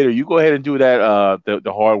say, Invader, you go ahead and do that.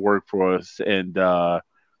 The hard work for us, and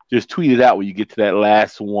just tweet it out when you get to that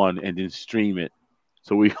last one, and then stream it,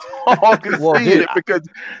 so we all can see it. Because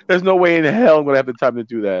there's no way in hell I'm going to have the time to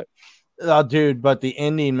do that. Oh, dude, but the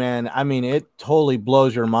ending, man. I mean, it totally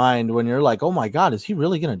blows your mind when you're like, "Oh my God, is he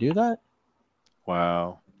really going to do that?"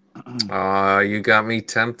 Wow. You got me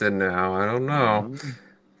tempted now. I don't know.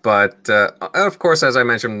 But of course, as I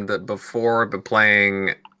mentioned before, I've been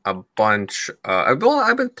playing a bunch. I've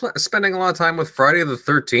been spending a lot of time with Friday the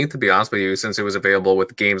 13th, to be honest with you, since it was available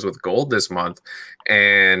with Games with Gold this month.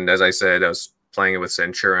 And as I said, I was playing it with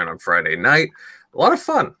Centurion on Friday night. A lot of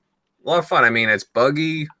fun. I mean, it's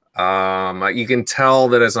buggy. You can tell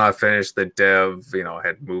that it's not finished. The dev,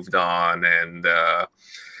 had moved on, and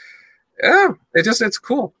yeah, it's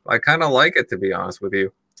cool. I kind of like it, to be honest with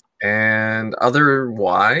you. And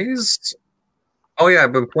otherwise, oh yeah,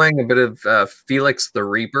 I've been playing a bit of Felix the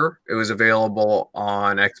Reaper. It was available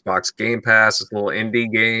on Xbox Game Pass. It's a little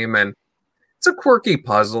indie game, and it's a quirky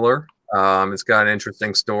puzzler. It's got an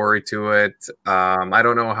interesting story to it. I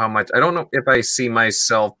don't know how much. I don't know if I see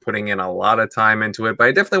myself putting in a lot of time into it, but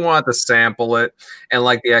I definitely want to sample it. And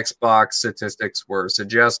like the Xbox statistics were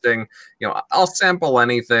suggesting, I'll sample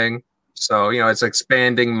anything. So it's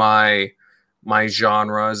expanding my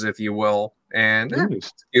genres, if you will. And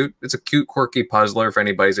it's cute. It's a cute, quirky puzzler if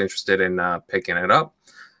anybody's interested in picking it up.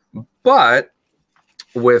 But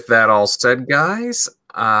with that all said, guys,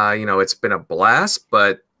 it's been a blast.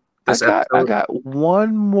 But I got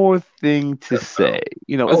one more thing to say.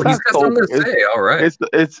 He's got something to say. All right.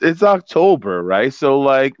 It's October, right? So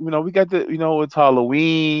like, we got it's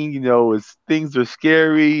Halloween, it's things are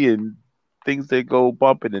scary and things that go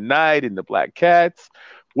bump in the night and the black cats.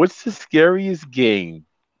 What's the scariest game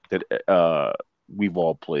that we've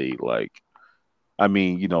all played? Like, I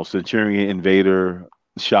mean, Centurion Invader,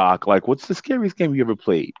 Shock. Like, what's the scariest game you ever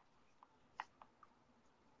played?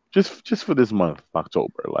 Just for this month,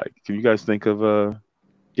 October. Like, can you guys think of a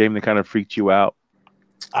game that kind of freaked you out?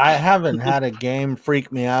 I haven't had a game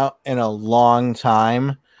freak me out in a long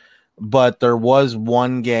time, but there was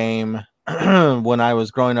one game when I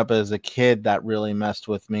was growing up as a kid that really messed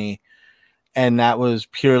with me. And that was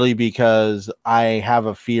purely because I have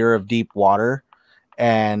a fear of deep water.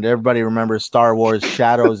 And everybody remembers Star Wars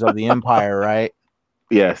Shadows of the Empire, right?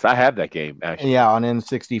 Yes, I have that game, actually. Yeah, on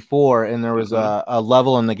N64. And there was a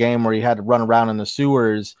level in the game where you had to run around in the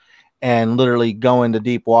sewers and literally go into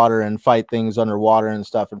deep water and fight things underwater and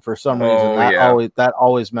stuff. And for some reason, that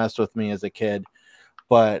always messed with me as a kid.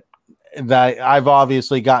 But that I've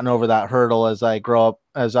obviously gotten over that hurdle as I grow up,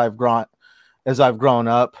 as I've grown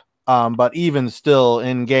up. But even still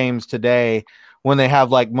in games today, when they have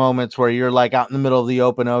like moments where you're like out in the middle of the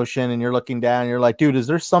open ocean and you're looking down, and you're like, dude, is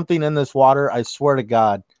there something in this water? I swear to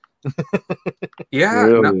God. Yeah,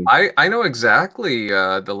 really? No, I know exactly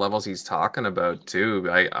the levels he's talking about too.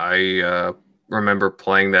 I remember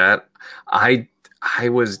playing that. I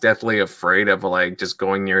was deathly afraid of like just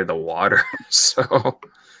going near the water. So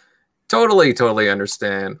totally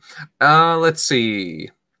understand. Let's see.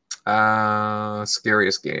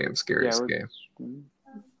 Scariest game.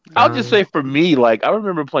 I'll just say for me, like, I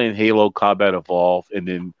remember playing Halo Combat Evolved and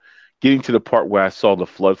then getting to the part where I saw the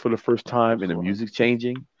flood for the first time and the music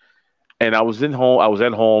changing. And I was at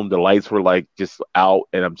home, the lights were like just out,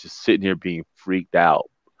 and I'm just sitting here being freaked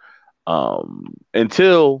out.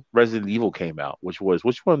 Until Resident Evil came out, what was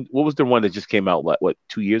the one that just came out, what,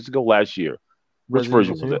 2 years ago? Last year? Which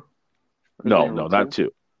version was it? No, not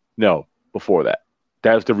 2. No, before that.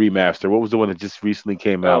 That was the remaster. What was the one that just recently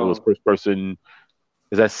came out? It was first person.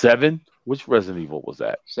 Is that 7? Which Resident Evil was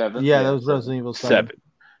that? 7. Yeah, that was Resident Evil 7.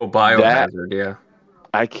 Oh, Biohazard, yeah.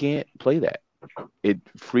 I can't play that. It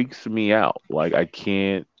freaks me out. Like, I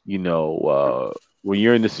can't, when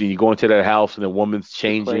you're in the scene, you go into that house and the woman's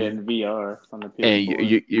changing. Play in VR on the PS4.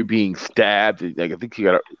 And you're being stabbed. Like, I think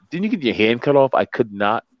didn't you get your hand cut off? I could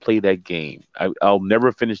not play that game. I'll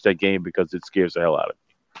never finish that game because it scares the hell out of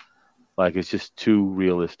me. Like, it's just too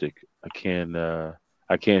realistic. I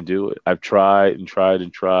can't do it. I've tried and tried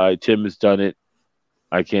and tried. Tim has done it.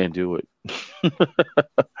 I can't do it.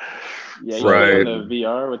 Yeah, you play the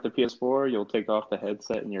VR with the PS4, you'll take off the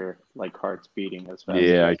headset and your like heart's beating as fast.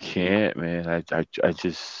 Yeah, I can't, man. I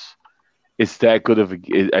just, it's that good of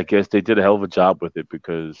I guess they did a hell of a job with it,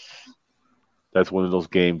 because that's one of those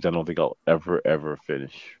games I don't think I'll ever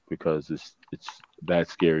finish, because it's that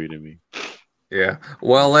scary to me. Yeah.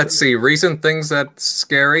 Well, let's see. Recent things that's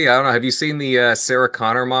scary. I don't know. Have you seen the Sarah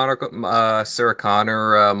Connor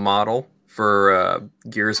model for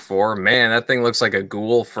Gears 4? Man, that thing looks like a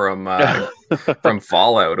ghoul from from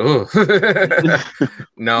Fallout.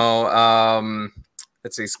 No.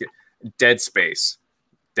 Let's see. Dead Space.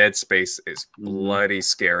 Dead Space is bloody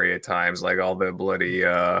scary at times. Like all the bloody.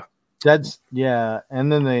 Yeah, and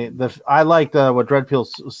then I like what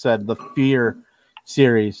Dreadpill said. The Fear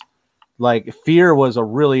series. Like, Fear was a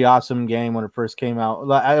really awesome game when it first came out.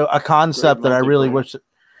 A concept that I really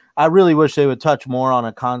wish they would touch more on,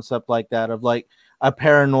 a concept like that of like a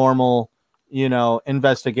paranormal,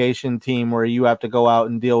 investigation team where you have to go out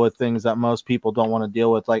and deal with things that most people don't want to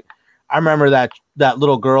deal with. Like, I remember that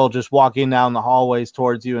little girl just walking down the hallways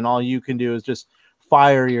towards you, and all you can do is just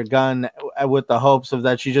fire your gun with the hopes of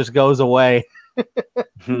that she just goes away.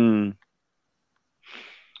 Yeah,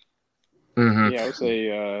 I would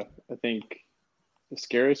say I think the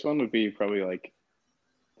scariest one would be probably like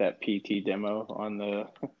that PT demo on the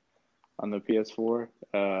PS4.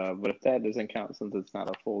 But if that doesn't count since it's not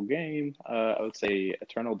a full game, I would say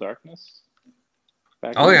Eternal Darkness.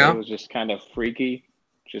 Back in the day, it was just kind of freaky,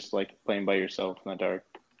 just like playing by yourself in the dark,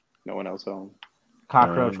 no one else home.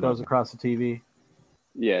 Cockroach goes across the TV.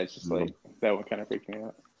 Yeah, it's just like that one kind of freaked me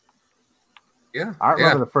out. Yeah. I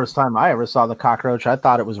remember the first time I ever saw the cockroach. I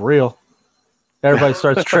thought it was real. Everybody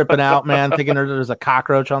starts tripping out, man, thinking there's a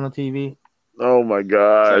cockroach on the TV. Oh my It's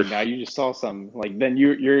gosh! like, now you just saw something. Like then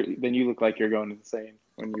you look like you're going insane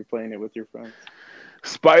when you're playing it with your friends.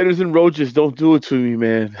 Spiders and roaches don't do it to me,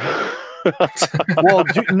 man. Well,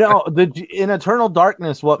 in Eternal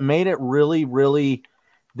Darkness, what made it really, really,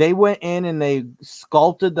 they went in and they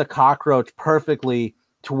sculpted the cockroach perfectly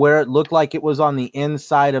to where it looked like it was on the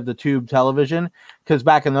inside of the tube television. Because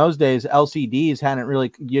back in those days, LCDs hadn't really,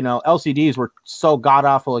 LCDs were so god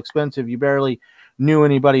awful expensive. You barely knew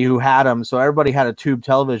anybody who had them. So everybody had a tube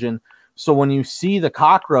television. So when you see the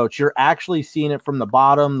cockroach, you're actually seeing it from the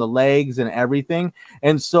bottom, the legs and everything.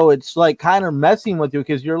 And so it's like kind of messing with you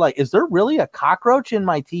because you're like, is there really a cockroach in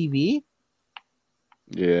my TV?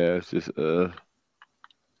 Yeah, it's just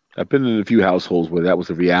I've been in a few households where that was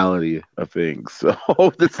the reality of things. So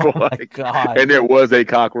it's like, God. And there was a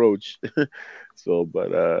cockroach. So,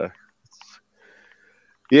 but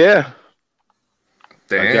yeah.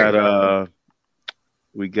 Dang.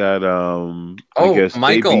 We got Oh, I guess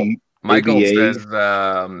Michael. Michael ABA.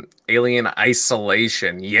 says Alien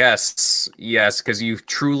Isolation. Yes, because you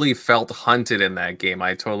truly felt hunted in that game.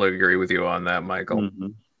 I totally agree with you on that, Michael. Mm-hmm.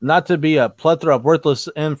 Not to be a plethora of worthless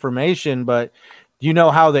information, but you know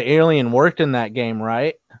how the alien worked in that game,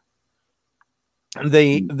 right?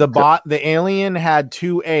 The alien had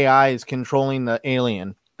two AIs controlling the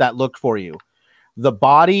alien that looked for you. The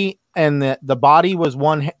body and the body was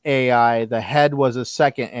one AI, the head was a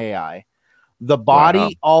second AI. The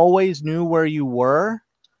body always knew where you were,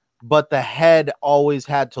 but the head always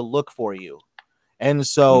had to look for you. And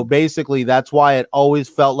so basically that's why it always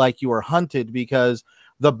felt like you were hunted, because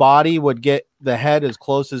the body would get the head as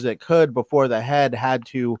close as it could before the head had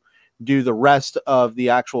to do the rest of the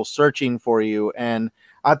actual searching for you. And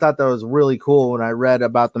I thought that was really cool when I read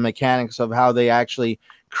about the mechanics of how they actually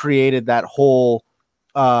created that whole,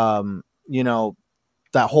 that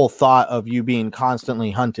whole thought of you being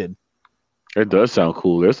constantly hunted. It does sound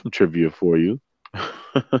cool. There's some trivia for you.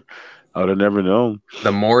 I would have never known.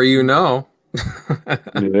 The more you know.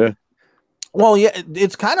 Yeah. Well, yeah,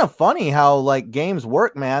 it's kind of funny how like games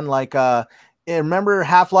work, man. Like, remember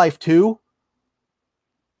Half-Life 2?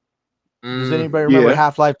 Does anybody remember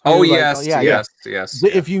Half-Life 2? Oh, yes.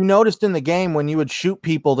 If you noticed in the game, when you would shoot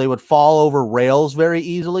people, they would fall over rails very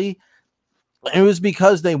easily. It was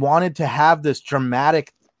because they wanted to have this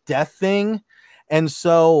dramatic death thing. And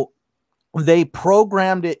so they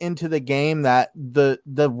programmed it into the game that the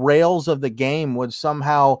rails of the game would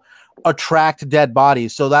somehow attract dead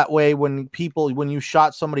bodies. So that way, when you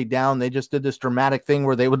shot somebody down, they just did this dramatic thing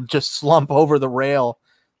where they would just slump over the rail.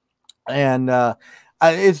 And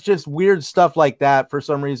it's just weird stuff like that for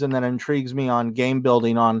some reason that intrigues me on game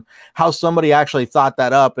building, on how somebody actually thought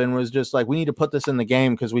that up and was just like, we need to put this in the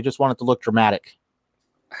game because we just want it to look dramatic.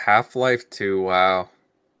 Half-Life 2, wow.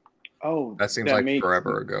 Oh, that seems like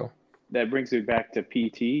forever ago. That brings me back to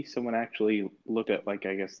PT. Someone actually looked at, like,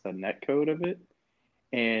 I guess the net code of it.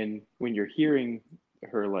 And when you're hearing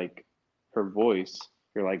her, like, her voice,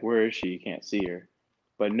 you're like, where is she? You can't see her.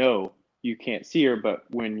 But no, you can't see her. But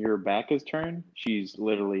when your back is turned, she's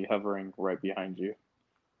literally hovering right behind you.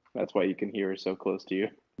 That's why you can hear her so close to you.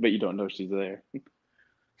 But you don't know she's there.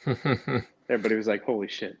 Everybody was like, holy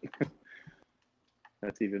shit.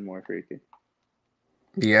 That's even more freaky.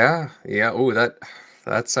 Yeah. Oh,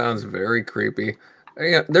 that sounds very creepy.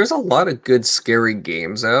 Yeah, there's a lot of good scary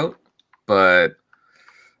games out, but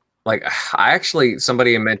like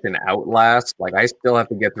somebody mentioned Outlast. Like I still have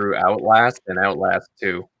to get through Outlast and Outlast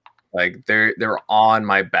 2. Like they're on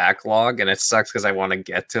my backlog, and it sucks because I want to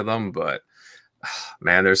get to them, but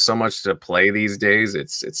man, there's so much to play these days.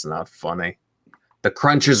 It's not funny. The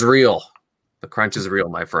crunch is real. The crunch is real,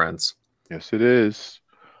 my friends. Yes, it is.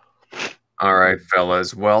 All right,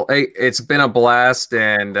 fellas. Well, hey, it's been a blast,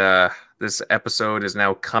 and this episode is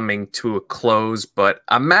now coming to a close. But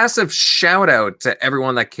a massive shout out to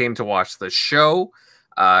everyone that came to watch the show: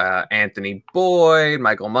 Anthony Boyd,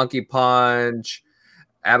 Michael Monkey Punch,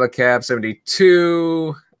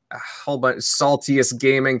 Abacab72, a whole bunch, Saltiest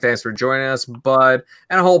Gaming. Thanks for joining us, Bud,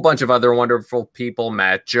 and a whole bunch of other wonderful people.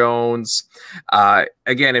 Matt Jones.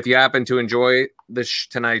 Again, if you happen to enjoy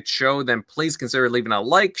tonight's show, then please consider leaving a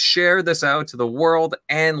like, share this out to the world,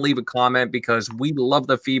 and leave a comment, because we love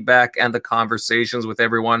the feedback and the conversations with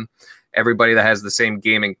everybody that has the same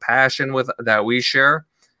gaming passion that we share.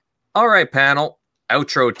 All right, panel,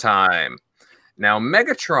 outro time. Now,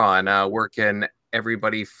 Megatron, where can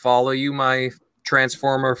everybody follow you, my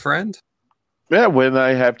Transformer friend? Yeah, when I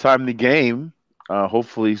have time to game,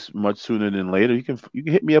 hopefully much sooner than later. You can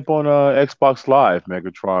hit me up on Xbox Live,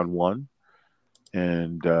 Megatron 1,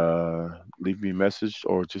 and leave me a message,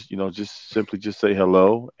 or just simply just say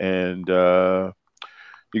hello. And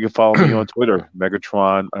you can follow me on Twitter,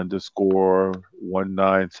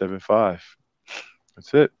 Megatron_1975.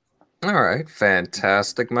 That's it. All right,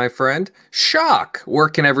 fantastic, my friend. Shock. Where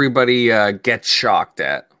can everybody get shocked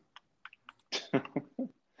at?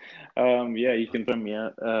 Yeah, you can find me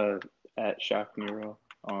at Shock Nero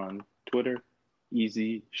on Twitter,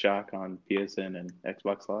 Easy Shock on PSN and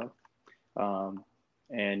Xbox Live.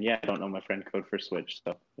 And yeah, I don't know my friend code for Switch,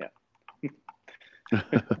 so yeah.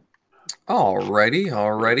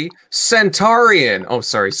 Alrighty. Centaurian. Oh,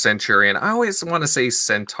 sorry, Centurion. I always want to say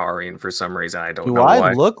Centaurian for some reason. I don't know why. Do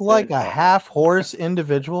I look like a half horse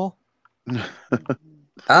individual? Do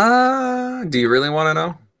you really want to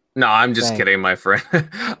know? No, I'm just kidding, my friend.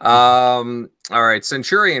 All right,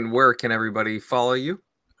 Centurion, where can everybody follow you?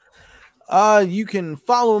 You can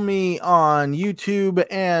follow me on YouTube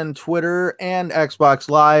and Twitter and Xbox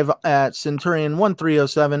Live at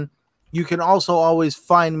Centurion1307. You can also always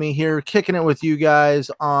find me here kicking it with you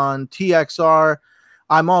guys on TXR.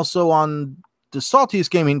 I'm also on the Saltiest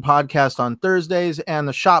Gaming Podcast on Thursdays and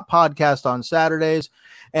the Shop Podcast on Saturdays.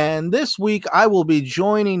 And this week, I will be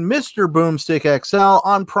joining Mr. Boomstick XL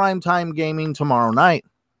on Primetime Gaming tomorrow night.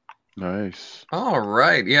 Nice. All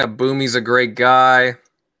right. Yeah, Boomy's a great guy.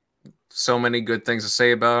 So many good things to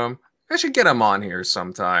say about him. I should get him on here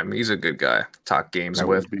sometime. He's a good guy. Talk games That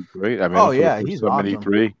with. would be great. I mean, he's many awesome.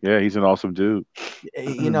 three. Yeah, he's an awesome dude.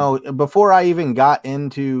 You know, before I even got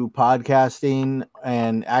into podcasting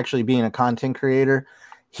and actually being a content creator,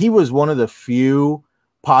 he was one of the few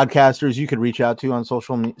podcasters you could reach out to on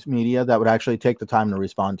social media that would actually take the time to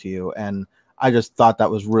respond to you. And I just thought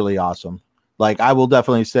that was really awesome. Like, I will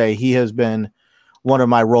definitely say he has been one of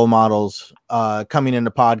my role models coming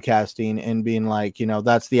into podcasting and being like,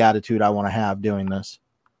 that's the attitude I want to have doing this.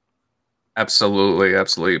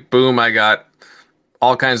 Absolutely. Boom, I got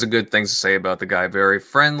all kinds of good things to say about the guy. Very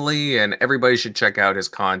friendly, and everybody should check out his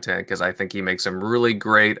content because I think he makes some really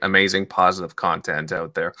great, amazing, positive content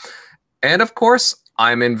out there. And of course,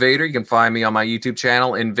 I'm Invader. You can find me on my YouTube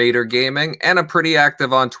channel, Invader Gaming, and I'm pretty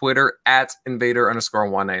active on Twitter at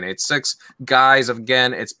Invader_1986. Guys,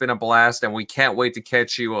 again, it's been a blast, and we can't wait to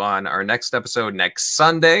catch you on our next episode next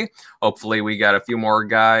Sunday. Hopefully, we got a few more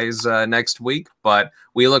guys next week, but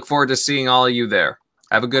we look forward to seeing all of you there.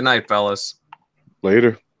 Have a good night, fellas.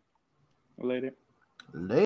 Later. Later.